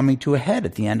to be coming to a head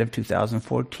at the end of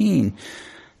 2014.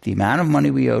 The amount of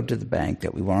money we owed to the bank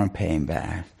that we weren't paying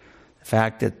back, the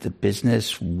fact that the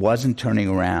business wasn't turning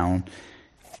around.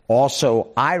 Also,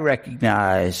 I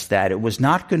recognized that it was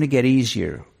not going to get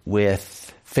easier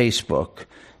with Facebook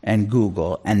and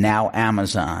Google and now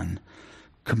Amazon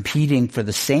competing for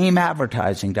the same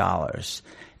advertising dollars,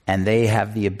 and they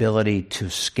have the ability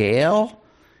to scale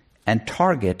and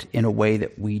target in a way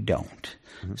that we don't.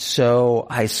 Mm-hmm. So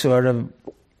I sort of,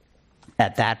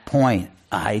 at that point,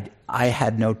 I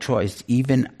had no choice.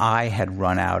 Even I had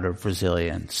run out of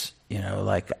resilience. It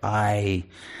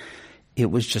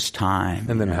was just time.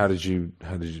 And then how did you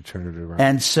turn it around?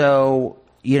 And so,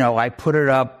 I put it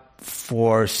up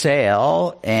for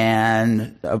sale,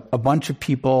 and a bunch of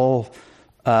people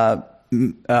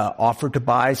offered to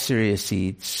buy Serious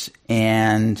Eats,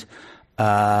 and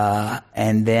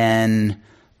then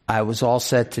I was all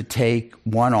set to take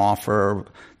one offer.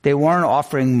 They weren't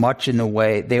offering much in the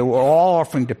way. They were all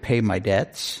offering to pay my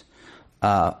debts,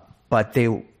 but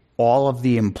all of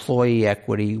the employee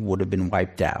equity would have been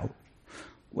wiped out.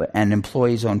 And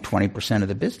employees own 20% of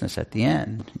the business at the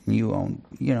end. You own,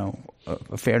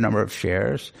 a fair number of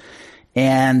shares.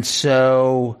 And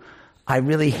so I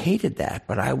really hated that,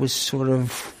 but I was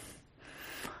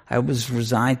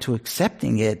resigned to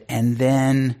accepting it. And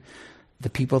then the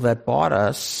people that bought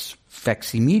us,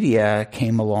 Fexi Media,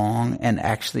 came along and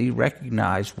actually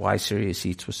recognized why Serious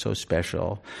Eats was so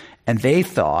special. And they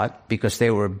thought, because they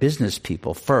were business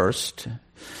people first,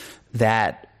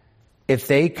 that if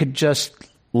they could just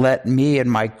let me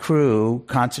and my crew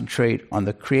concentrate on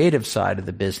the creative side of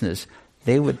the business,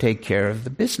 they would take care of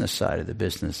the business side of the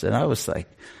business. And I was like,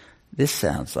 this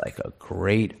sounds like a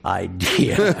great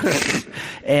idea.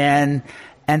 and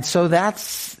so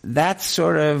that's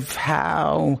sort of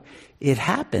how it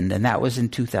happened, and that was in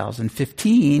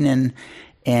 2015,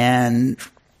 and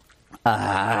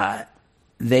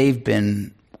they've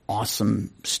been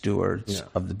awesome stewards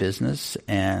of the business,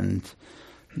 and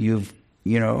you've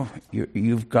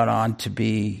gone on to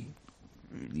be,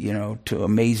 to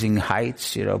amazing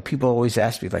heights. People always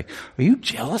ask me, like, are you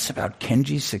jealous about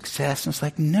Kenji's success? And it's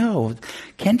like, no,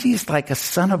 Kenji is like a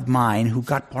son of mine who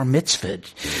got bar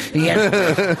mitzvahed.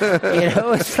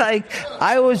 It's like,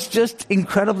 I was just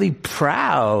incredibly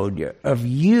proud of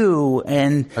you.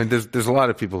 And I mean, there's a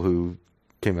lot of people who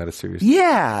came out of Serious.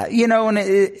 Yeah. And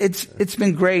it's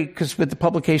been great, because with the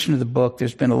publication of the book,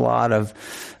 there's been a lot of,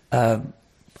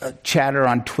 chatter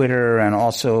on Twitter, and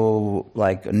also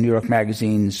like New York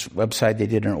Magazine's website, they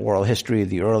did an oral history of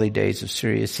the early days of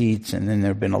Serious Eats, and then there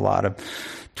have been a lot of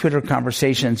Twitter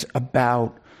conversations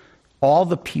about all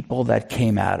the people that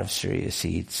came out of Serious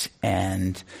Eats,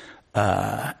 and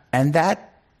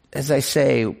that, as I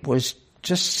say, was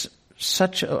just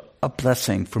such a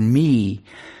blessing for me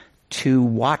to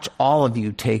watch all of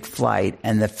you take flight,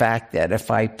 and the fact that if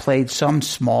I played some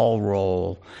small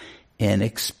role in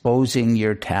exposing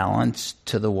your talents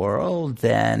to the world,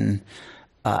 then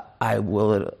I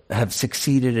will have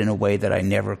succeeded in a way that I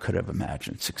never could have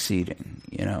imagined succeeding.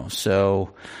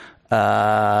 So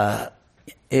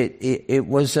it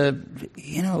was a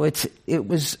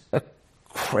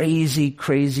crazy,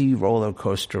 crazy roller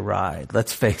coaster ride.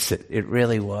 Let's face it, it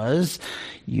really was.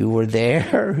 You were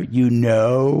there,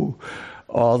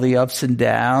 all the ups and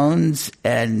downs,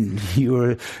 and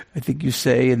I think you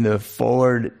say in the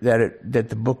foreword that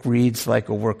the book reads like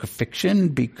a work of fiction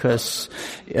because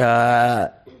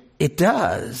it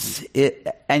does.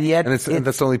 And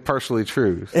that's only partially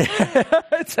true.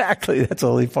 Exactly, that's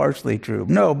only partially true.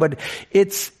 No, but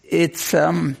it's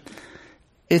a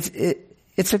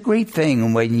great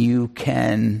thing when you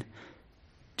can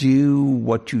do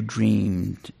what you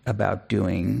dreamed about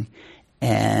doing,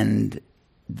 and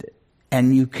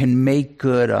you can make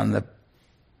good on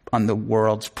the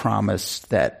world's promise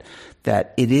that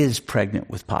it is pregnant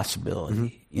with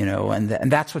possibility,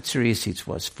 and that's what Serious Eats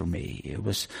was for me. It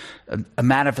was a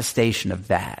manifestation of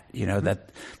that, that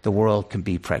the world can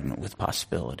be pregnant with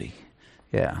possibility.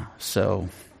 Yeah. So,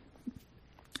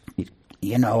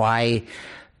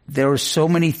 there are so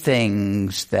many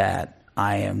things that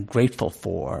I am grateful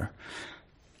for.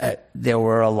 There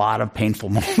were a lot of painful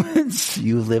moments.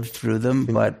 You lived through them,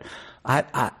 but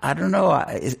I don't know.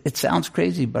 It sounds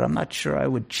crazy, but I'm not sure I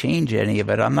would change any of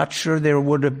it. I'm not sure there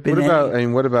would have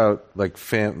been. What about like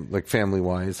family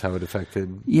wise? How it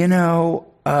affected?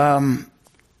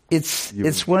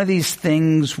 It's one of these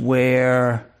things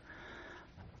where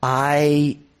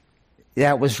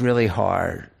that was really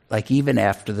hard. Like even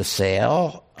after the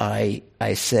sale, I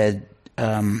said,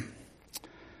 I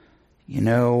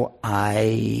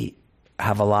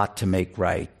have a lot to make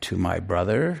right to my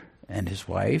brother and his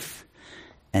wife,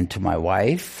 and to my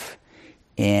wife,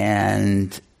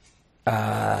 and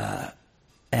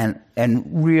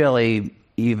really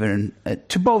even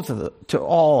to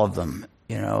all of them.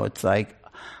 It's like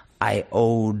I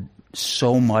owed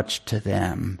so much to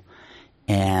them,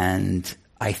 and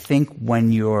I think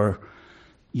when you're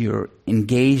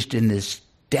engaged in this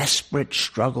desperate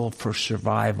struggle for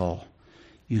survival,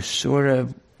 you sort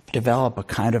of develop a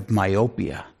kind of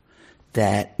myopia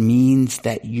that means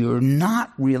that you're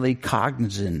not really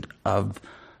cognizant of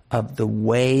the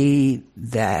way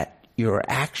that your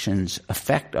actions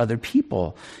affect other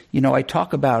people. I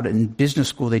talk about in business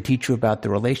school, they teach you about the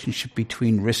relationship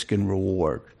between risk and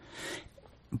reward.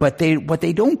 But what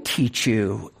they don't teach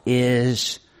you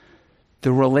is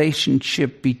the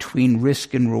relationship between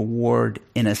risk and reward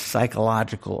in a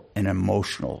psychological and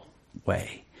emotional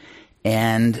way.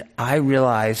 And I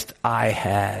realized I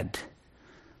had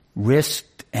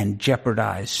risked and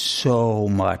jeopardized so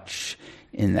much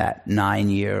in that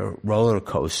 9-year roller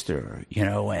coaster,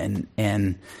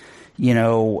 and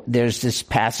there's this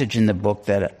passage in the book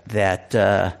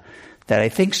that I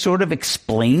think sort of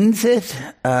explains it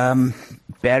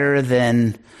better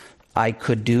than I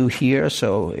could do here.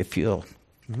 So if you'll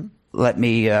let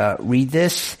me read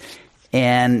this,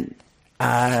 and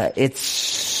it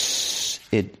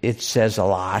says a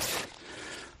lot.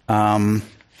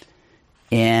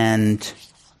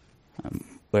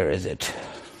 Where is it?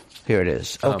 Here it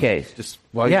is. Okay. Just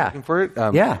while you're looking for it,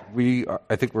 I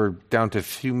think we're down to a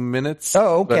few minutes.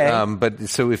 Oh, okay. But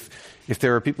so if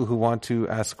there are people who want to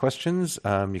ask questions,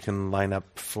 you can line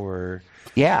up for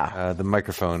the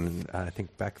microphone. I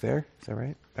think back there. Is that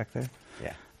right? Back there.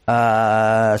 Yeah.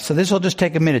 So this will just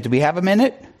take a minute. Do we have a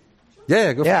minute?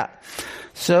 Yeah. Go for it.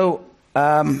 So.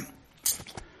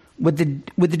 With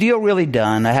the deal really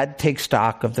done, I had to take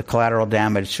stock of the collateral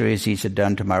damage Serious Eats had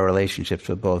done to my relationships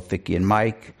with both Vicki and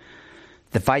Mike.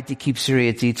 The fight to keep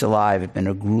Serious Eats alive had been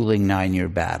a grueling 9-year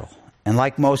battle. And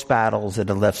like most battles, it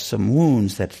had left some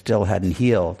wounds that still hadn't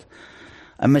healed.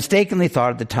 I mistakenly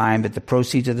thought at the time that the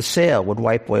proceeds of the sale would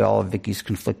wipe away all of Vicki's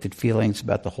conflicted feelings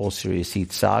about the whole Serious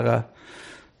Eats saga.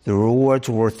 The rewards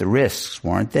were worth the risks,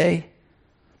 weren't they?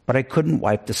 But I couldn't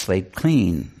wipe the slate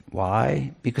clean.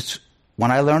 Why? Because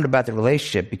when I learned about the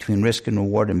relationship between risk and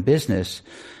reward in business,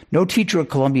 no teacher at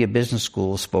Columbia Business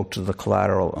School spoke to the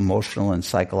collateral, emotional, and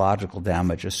psychological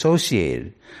damage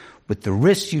associated with the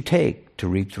risks you take to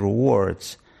reap the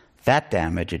rewards. That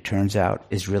damage, it turns out,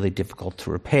 is really difficult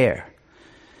to repair.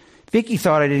 Vicki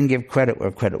thought I didn't give credit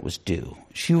where credit was due.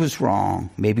 She was wrong,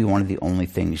 maybe one of the only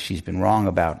things she's been wrong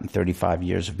about in 35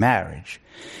 years of marriage.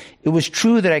 It was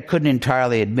true that I couldn't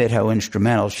entirely admit how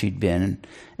instrumental she'd been,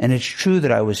 and it's true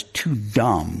that I was too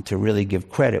dumb to really give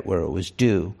credit where it was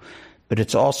due. But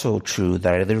it's also true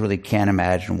that I literally can't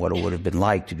imagine what it would have been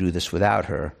like to do this without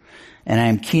her, and I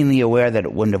am keenly aware that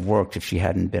it wouldn't have worked if she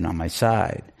hadn't been on my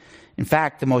side. In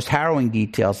fact, the most harrowing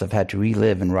details I've had to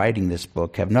relive in writing this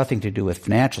book have nothing to do with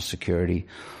financial security,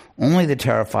 only the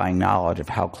terrifying knowledge of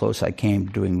how close I came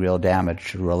to doing real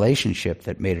damage to the relationship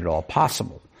that made it all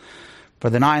possible. For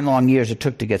the 9 long years it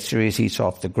took to get Serious Eats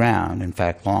off the ground, in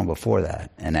fact, long before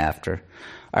that and after,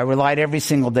 I relied every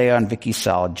single day on Vicky's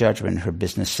solid judgment, her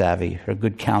business savvy, her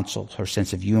good counsel, her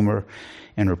sense of humor,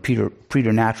 and her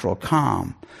preternatural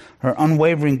calm. Her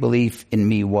unwavering belief in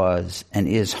me was and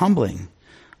is humbling.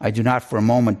 I do not for a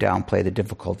moment downplay the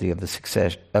difficulty of the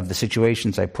success of the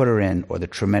situations I put her in or the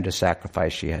tremendous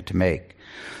sacrifice she had to make.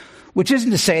 Which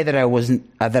isn't to say that I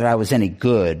was any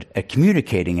good at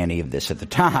communicating any of this at the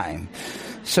time.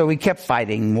 So we kept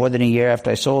fighting. More than a year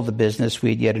after I sold the business, we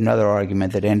had yet another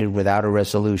argument that ended without a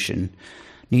resolution,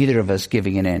 neither of us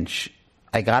giving an inch.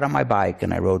 I got on my bike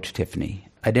and I rode to Tiffany.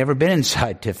 I'd never been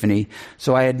inside Tiffany,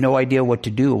 so I had no idea what to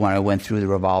do when I went through the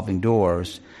revolving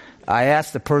doors. I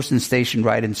asked the person stationed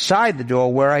right inside the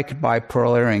door where I could buy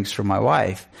pearl earrings for my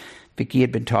wife. Vicky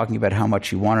had been talking about how much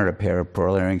she wanted a pair of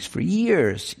pearl earrings for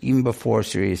years, even before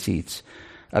Serious Eats.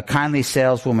 A kindly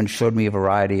saleswoman showed me a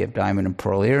variety of diamond and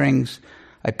pearl earrings.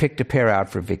 I picked a pair out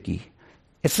for Vicky.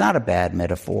 It's not a bad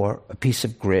metaphor, a piece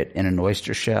of grit in an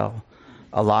oyster shell,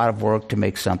 a lot of work to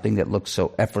make something that looks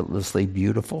so effortlessly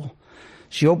beautiful.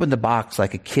 She opened the box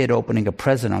like a kid opening a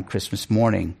present on Christmas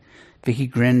morning. Vicky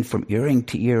grinned from earring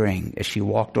to earring as she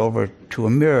walked over to a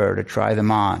mirror to try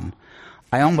them on.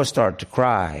 I almost started to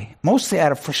cry, mostly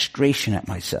out of frustration at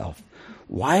myself.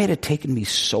 Why had it taken me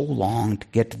so long to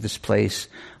get to this place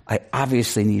I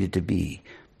obviously needed to be?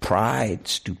 Pride,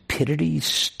 stupidity,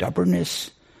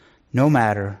 stubbornness? No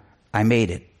matter, I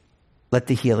made it. Let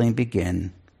the healing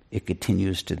begin. It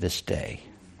continues to this day.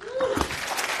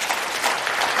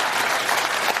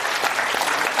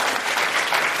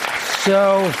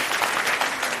 So,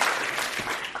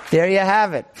 there you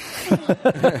have it.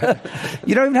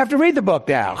 You don't even have to read the book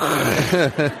now.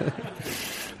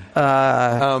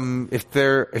 If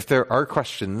there are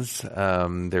questions,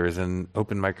 there is an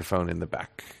open microphone in the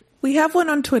back. We have one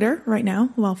on Twitter right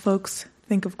now while folks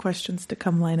think of questions to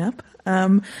come line up.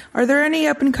 Are there any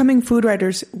up-and-coming food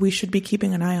writers we should be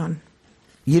keeping an eye on?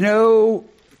 You know,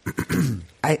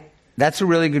 that's a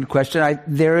really good question.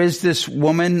 There is this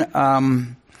woman...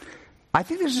 I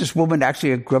think there's this woman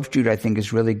actually at Grub Street I think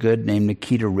is really good named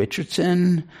Nikita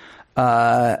Richardson.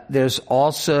 There's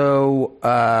also,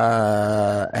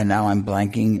 and now I'm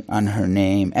blanking on her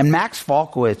name, and Max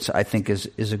Falkowitz I think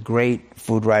is a great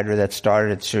food writer that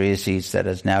started at Serious Eats that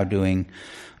is now doing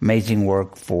amazing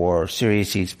work for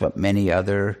Serious Eats, but many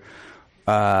other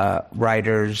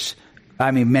writers,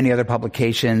 many other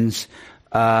publications.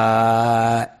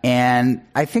 And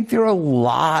I think there are a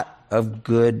lot of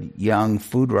good young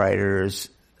food writers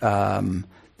that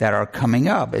are coming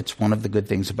up. It's one of the good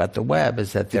things about the web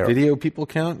is that they're... Do video people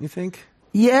count, you think?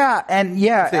 Yeah, and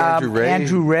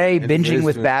Andrew Ray, Binging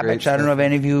with Babbage. I don't know if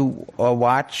any of you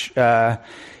watch.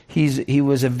 He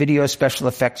was a video special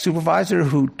effects supervisor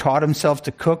who taught himself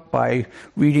to cook by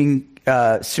reading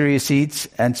Serious Eats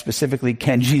and specifically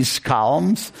Kenji's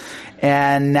columns.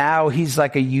 And now he's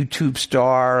like a YouTube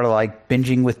star, like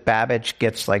Binging with Babbage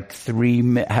gets like 3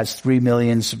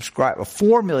 million subscribers,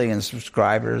 4 million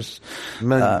subscribers.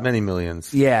 Many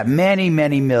millions. Yeah, many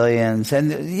millions.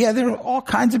 And there are all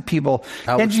kinds of people.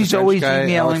 Alex Kenji's always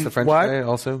emailing. Alex the French guy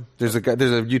also. There's a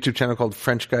YouTube channel called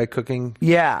French Guy Cooking.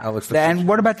 Yeah. And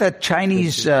what about that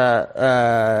Chinese, there's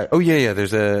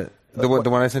the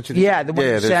one I sent you. The one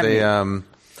you sent me.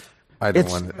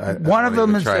 One of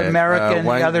them is American,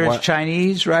 the other is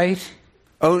Chinese, right?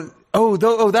 That one.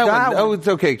 Oh, it's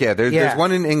okay. Yeah, there's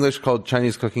one in English called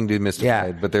Chinese Cooking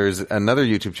Demystified, but there's another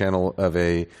YouTube channel of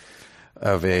a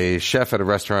chef at a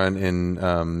restaurant in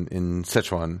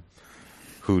Sichuan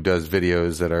who does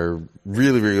videos that are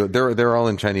really, really. They're all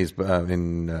in Chinese. What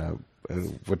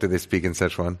do they speak in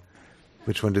Sichuan?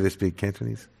 Which one do they speak?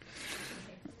 Cantonese?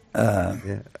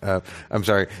 I'm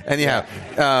sorry. Anyhow,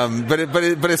 but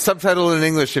it's subtitled in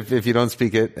English if you don't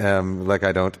speak it, like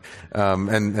I don't.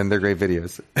 And they're great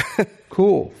videos.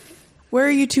 Cool. Where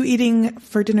are you two eating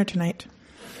for dinner tonight?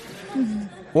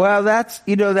 Well,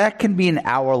 that can be an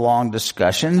hour-long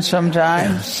discussion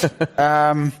sometimes.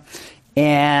 And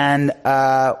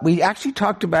we actually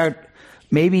talked about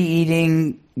maybe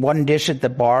eating one dish at the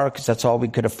bar because that's all we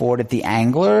could afford at the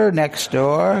Angler next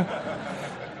door.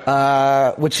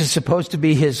 Which is supposed to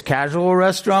be his casual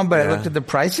restaurant, but I looked at the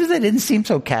prices. They didn't seem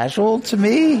so casual to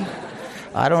me.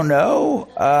 I don't know.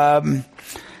 But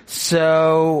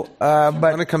I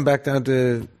want to come back down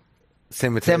to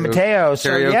San Mateo. San Mateo.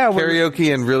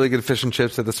 Karaoke and really good fish and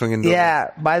chips at the Swingin' Dough.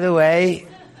 Yeah. By the way,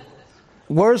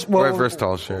 Where's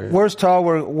Tall, Sherry? Where's Tall?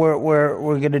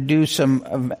 We're going to do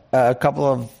a couple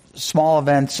of small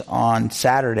events on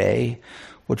Saturday,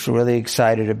 which we're really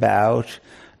excited about.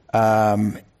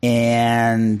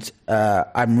 And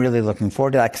I'm really looking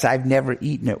forward to that because I've never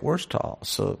eaten at Wurstal,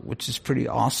 which is pretty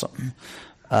awesome.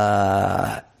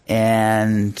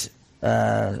 And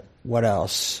what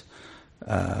else?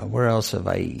 Where else have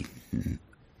I eaten?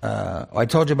 I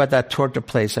told you about that torta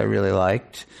place I really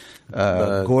liked.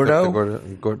 Gordo.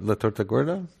 La Torta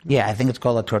Gordo? Yeah, I think it's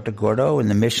called La Torta Gordo in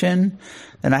the Mission.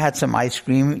 And I had some ice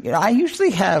cream. I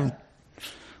usually have,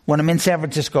 when I'm in San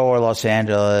Francisco or Los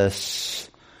Angeles,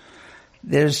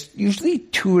 there's usually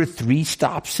 2 or 3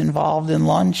 stops involved in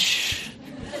lunch.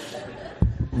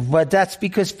 But that's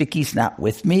because Vicky's not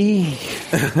with me.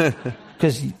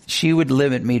 Because she would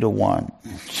limit me to 1.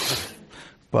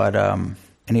 But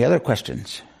any other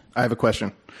questions? I have a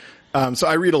question. So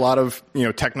I read a lot of,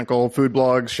 technical food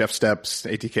blogs, Chef Steps,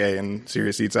 ATK, and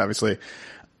Serious Eats, obviously.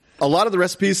 A lot of the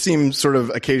recipes seem sort of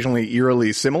occasionally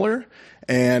eerily similar,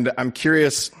 and I'm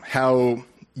curious how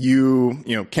you,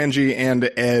 Kenji and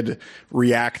Ed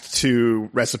react to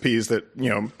recipes that,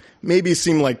 maybe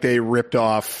seem like they ripped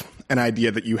off an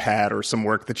idea that you had or some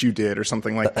work that you did or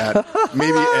something like that.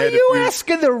 Maybe Ed, you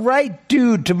asking the right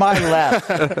dude to my left.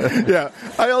 Yeah.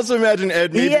 I also imagine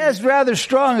Ed He has rather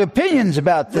strong opinions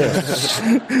about this.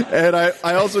 And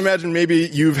I also imagine maybe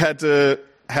you've had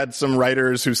some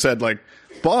writers who said like,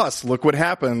 boss, look what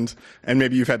happened. And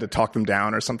maybe you've had to talk them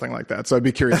down or something like that. So I'd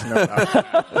be curious to know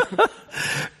about.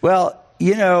 Well,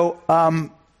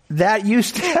 that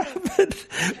used to happen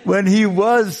when he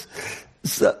was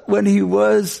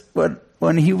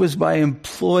my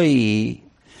employee.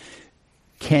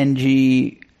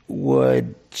 Kenji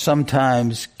would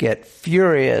sometimes get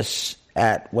furious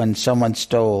at when someone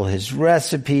stole his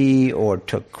recipe or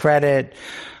took credit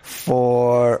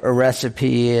for a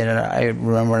recipe, and I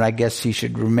remember, and I guess he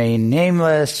should remain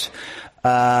nameless,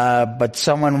 but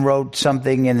someone wrote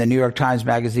something in the New York Times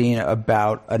Magazine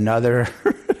about another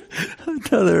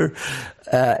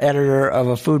editor of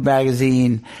a food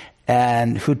magazine,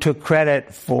 and who took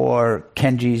credit for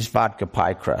Kenji's vodka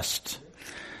pie crust.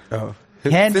 Oh,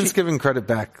 since giving credit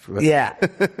back. Yeah.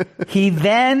 He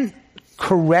then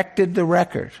corrected the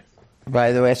record,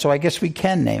 by the way, so I guess we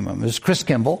can name him. It was Chris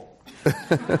Kimball.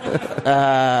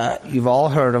 You've all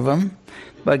heard of him.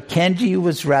 But Kenji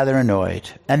was rather annoyed,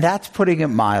 and that's putting it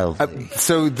mildly.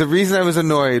 So the reason I was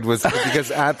annoyed was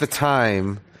because at the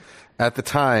time,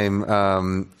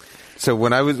 so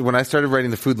when I started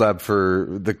writing the Food Lab for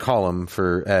the column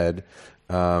for Ed,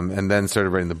 and then started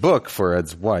writing the book for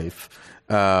Ed's wife,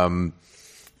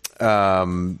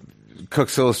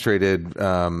 Cooks Illustrated,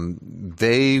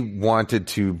 they wanted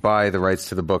to buy the rights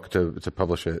to the book to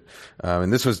publish it,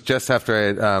 and this was just after I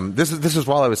had, this was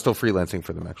while I was still freelancing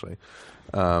for them actually,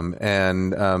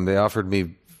 and they offered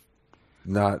me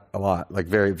not a lot, like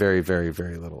very, very, very,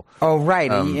 very little. Oh,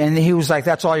 right, and he was like,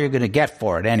 "That's all you're going to get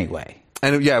for it anyway."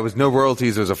 And it was no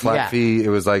royalties. It was a flat fee. It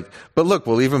was like, but look,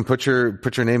 we'll even put your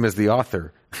name as the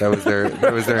author. That was their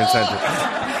incentive.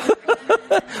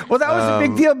 Well, that was a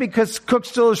big deal because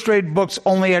Cooks Illustrated books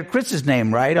only had Chris's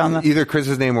name, right? Either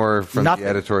Chris's name or from the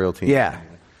editorial team. Yeah.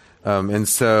 And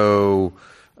so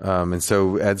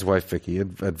Ed's wife Vicky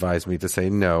advised me to say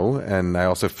no, and I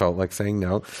also felt like saying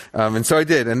no. And so I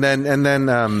did.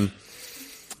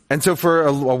 And so for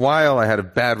a while, I had a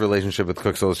bad relationship with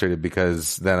Cooks Illustrated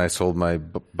because then I sold my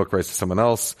book rights to someone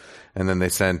else, and then they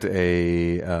sent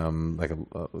their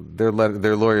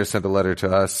lawyer sent a letter to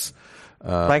us.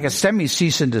 Like a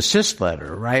semi-cease and desist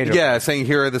letter, right? Yeah, saying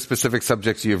here are the specific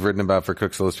subjects you've written about for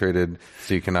Cooks Illustrated,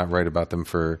 so you cannot write about them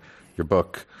for your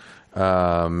book.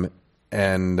 So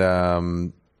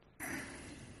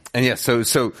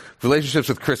relationships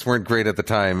with Chris weren't great at the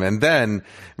time. And then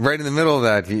right in the middle of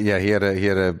that, he had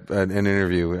an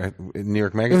interview at New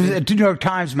York Magazine. It was New York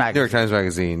Times Magazine. New York Times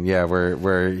Magazine, yeah,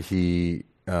 where he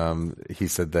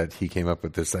said that he came up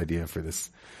with this idea for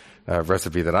this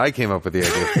recipe that I came up with the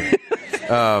idea for.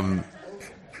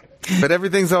 But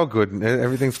everything's all good.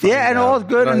 Everything's fine. Yeah, and now. all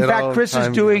good. In fact, Chris is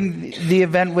doing the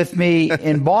event with me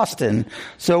in Boston,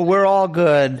 so we're all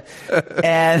good.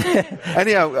 And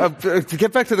anyhow, to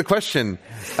get back to the question,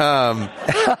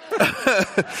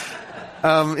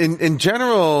 in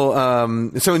general,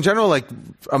 like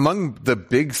among the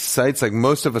big sites, like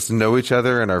most of us know each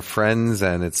other and are friends,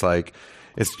 and it's like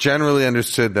it's generally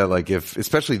understood that like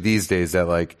especially these days, that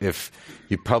like if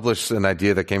you publish an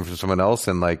idea that came from someone else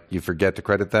and like you forget to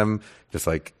credit them, just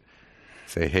like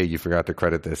say, hey, you forgot to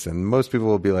credit this, and most people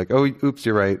will be like, oh, oops,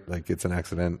 you're right, like it's an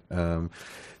accident. And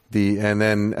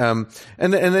then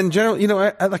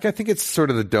generally, I think it's sort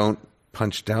of the don't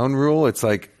punch down rule. It's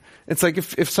like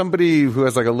if somebody who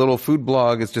has like a little food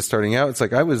blog is just starting out, it's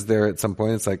like I was there at some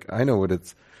point. It's like I know what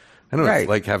it's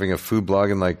like having a food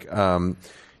blog, and like not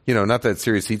that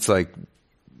Serious Eats like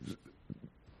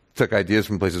took ideas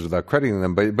from places without crediting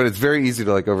them. But it's very easy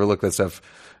to like overlook that stuff,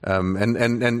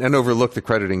 and overlook the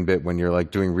crediting bit when you're like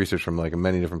doing research from like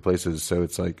many different places. So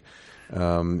it's like,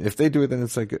 if they do it, then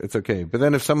it's like, it's okay. But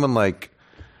then if someone like,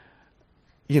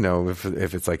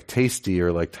 if it's like Tasty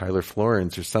or like Tyler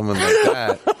Florence or someone like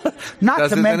that, not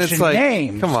to mention it's like,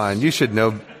 names. Come on, you should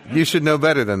know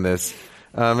better than this.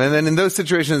 And then in those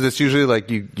situations, it's usually like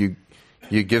you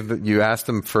ask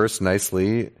them first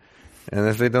nicely, and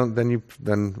if they don't,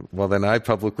 then I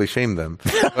publicly shame them.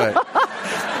 But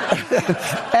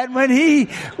and when he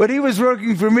was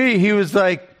working for me, he was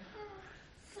like,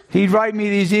 he'd write me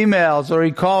these emails, or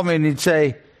he'd call me and he'd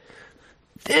say,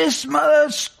 "This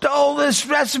mother stole this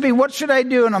recipe. What should I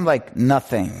do?" And I'm like,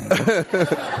 "Nothing.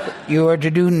 You are to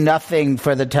do nothing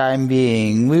for the time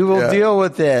being. We will deal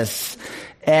with this."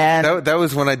 And that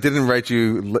was when I didn't write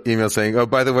you email saying, "Oh,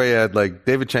 by the way, Ed, like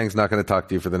David Chang's not going to talk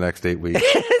to you for the next 8 weeks."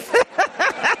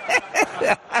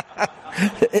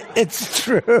 It's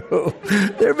true.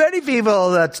 There are many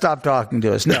people that stop talking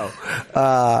to us. No.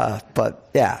 But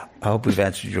yeah, I hope we've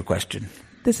answered your question.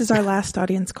 This is our last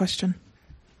audience question.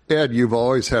 Ed, you've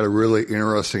always had a really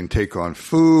interesting take on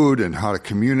food and how to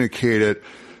communicate it,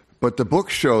 but the book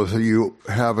shows that you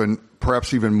have an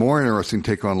perhaps even more interesting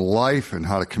take on life and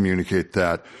how to communicate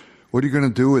that. What are you going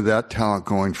to do with that talent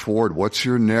going forward? What's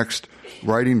your next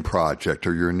writing project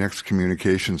or your next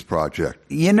communications project?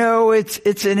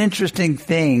 It's an interesting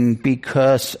thing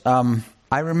because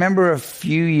I remember a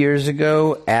few years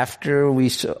ago after we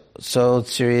sold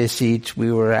Serious Eats,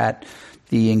 we were at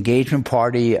the engagement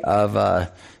party of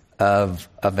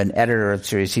an editor at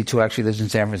Serious Eats who actually lives in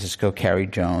San Francisco, Carrie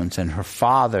Jones, and her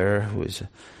father, who is,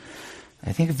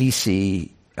 I think, a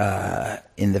VC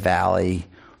in the Valley.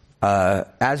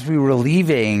 As we were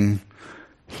leaving,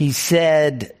 he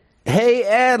said, "Hey,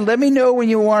 Ed, let me know when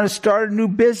you want to start a new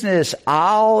business.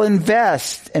 I'll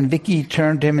invest." And Vicky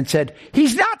turned to him and said,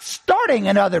 "He's not starting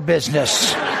another business."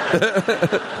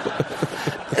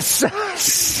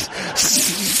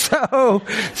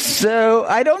 So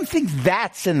I don't think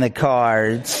that's in the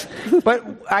cards. But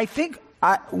I think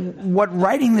what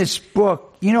writing this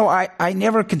book, I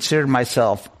never considered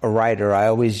myself a writer. I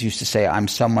always used to say I'm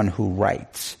someone who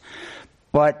writes.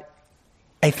 But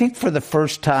I think for the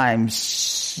first time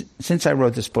since I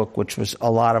wrote this book, which was a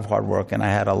lot of hard work, and I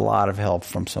had a lot of help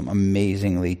from some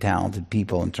amazingly talented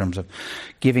people in terms of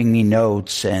giving me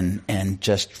notes and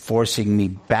just forcing me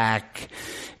back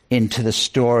into the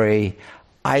story,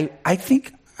 I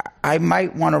think I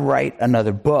might want to write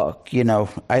another book. It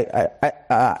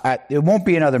won't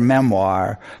be another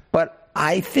memoir, but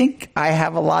I think I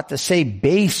have a lot to say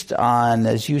based on,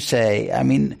 as you say,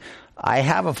 I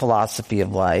have a philosophy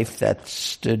of life that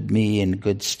stood me in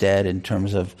good stead in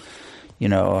terms of,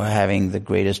 having the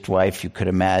greatest wife you could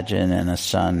imagine and a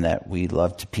son that we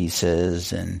love to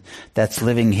pieces, and that's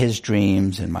living his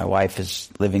dreams, and my wife is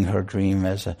living her dream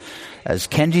as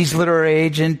Kenji's literary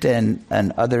agent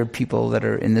and other people that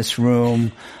are in this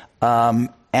room.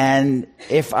 And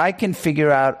if I can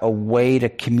figure out a way to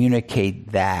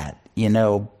communicate that,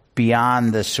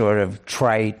 beyond the sort of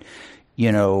trite,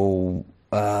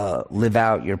 live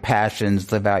out your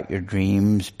passions, live out your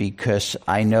dreams, because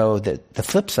I know that the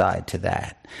flip side to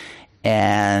that.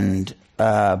 And,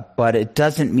 but it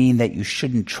doesn't mean that you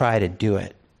shouldn't try to do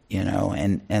it,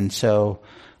 and so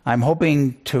I'm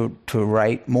hoping to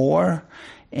write more,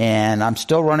 and I'm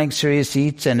still running Serious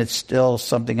Eats, and it's still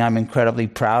something I'm incredibly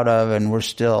proud of, and we're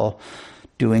still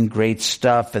doing great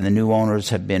stuff, and the new owners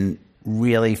have been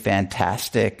really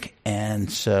fantastic,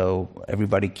 and so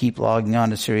everybody keep logging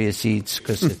on to Serious Eats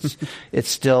because it's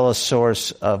still a source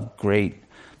of great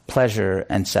pleasure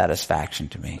and satisfaction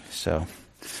to me. So,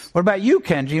 what about you,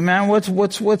 Kenji, man? What's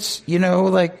what's up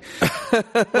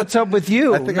with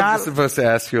you? I think I'm just supposed to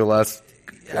ask you a last.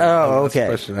 Oh, okay.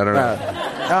 Question. I don't know.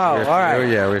 All right. Oh,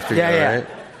 yeah, we have to go,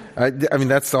 right? I mean,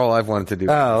 that's all I've wanted to do.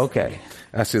 Oh, okay.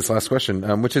 Ask you this last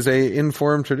question, which is a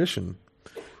in-forum tradition.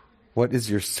 What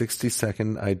is your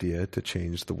 60-second idea to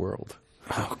change the world?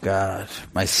 Oh, God.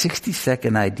 My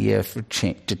 60-second idea to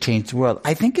change the world.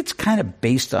 I think it's kind of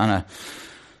based on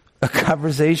a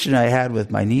conversation I had with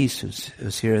my niece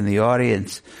who's here in the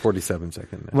audience.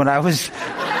 47-second. When I was...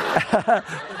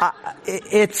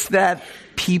 it's that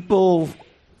people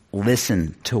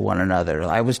listen to one another.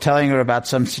 I was telling her about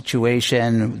some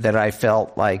situation that I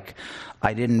felt like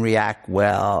I didn't react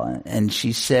well, and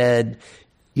she said...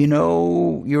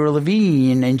 you're a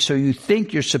Levine, and so you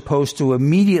think you're supposed to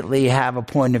immediately have a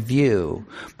point of view,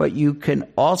 but you can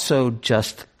also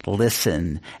just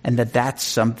listen, and that's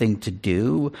something to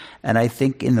do. And I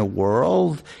think in the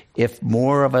world, if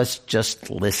more of us just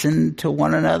listen to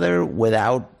one another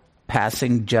without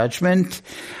passing judgment,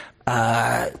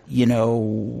 that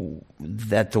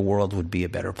the world would be a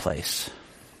better place.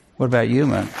 What about you,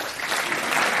 man?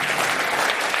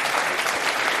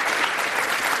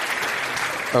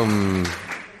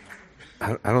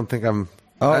 I don't think I'm.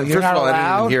 Oh, you're first not of all, I didn't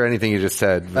allowed? even hear anything you just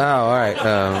said. Oh, all right.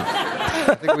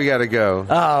 I think we got to go.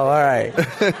 Oh, all right.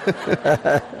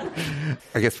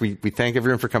 I guess we thank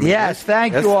everyone for coming. Yes,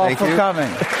 thank you all for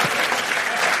coming.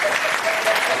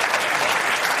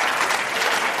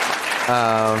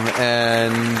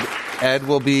 And Ed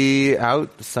will be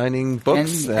out signing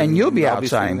books, and you'll be I'll out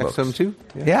signing next books to him too.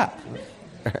 Yeah.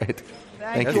 All right.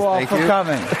 Thank you all for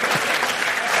coming.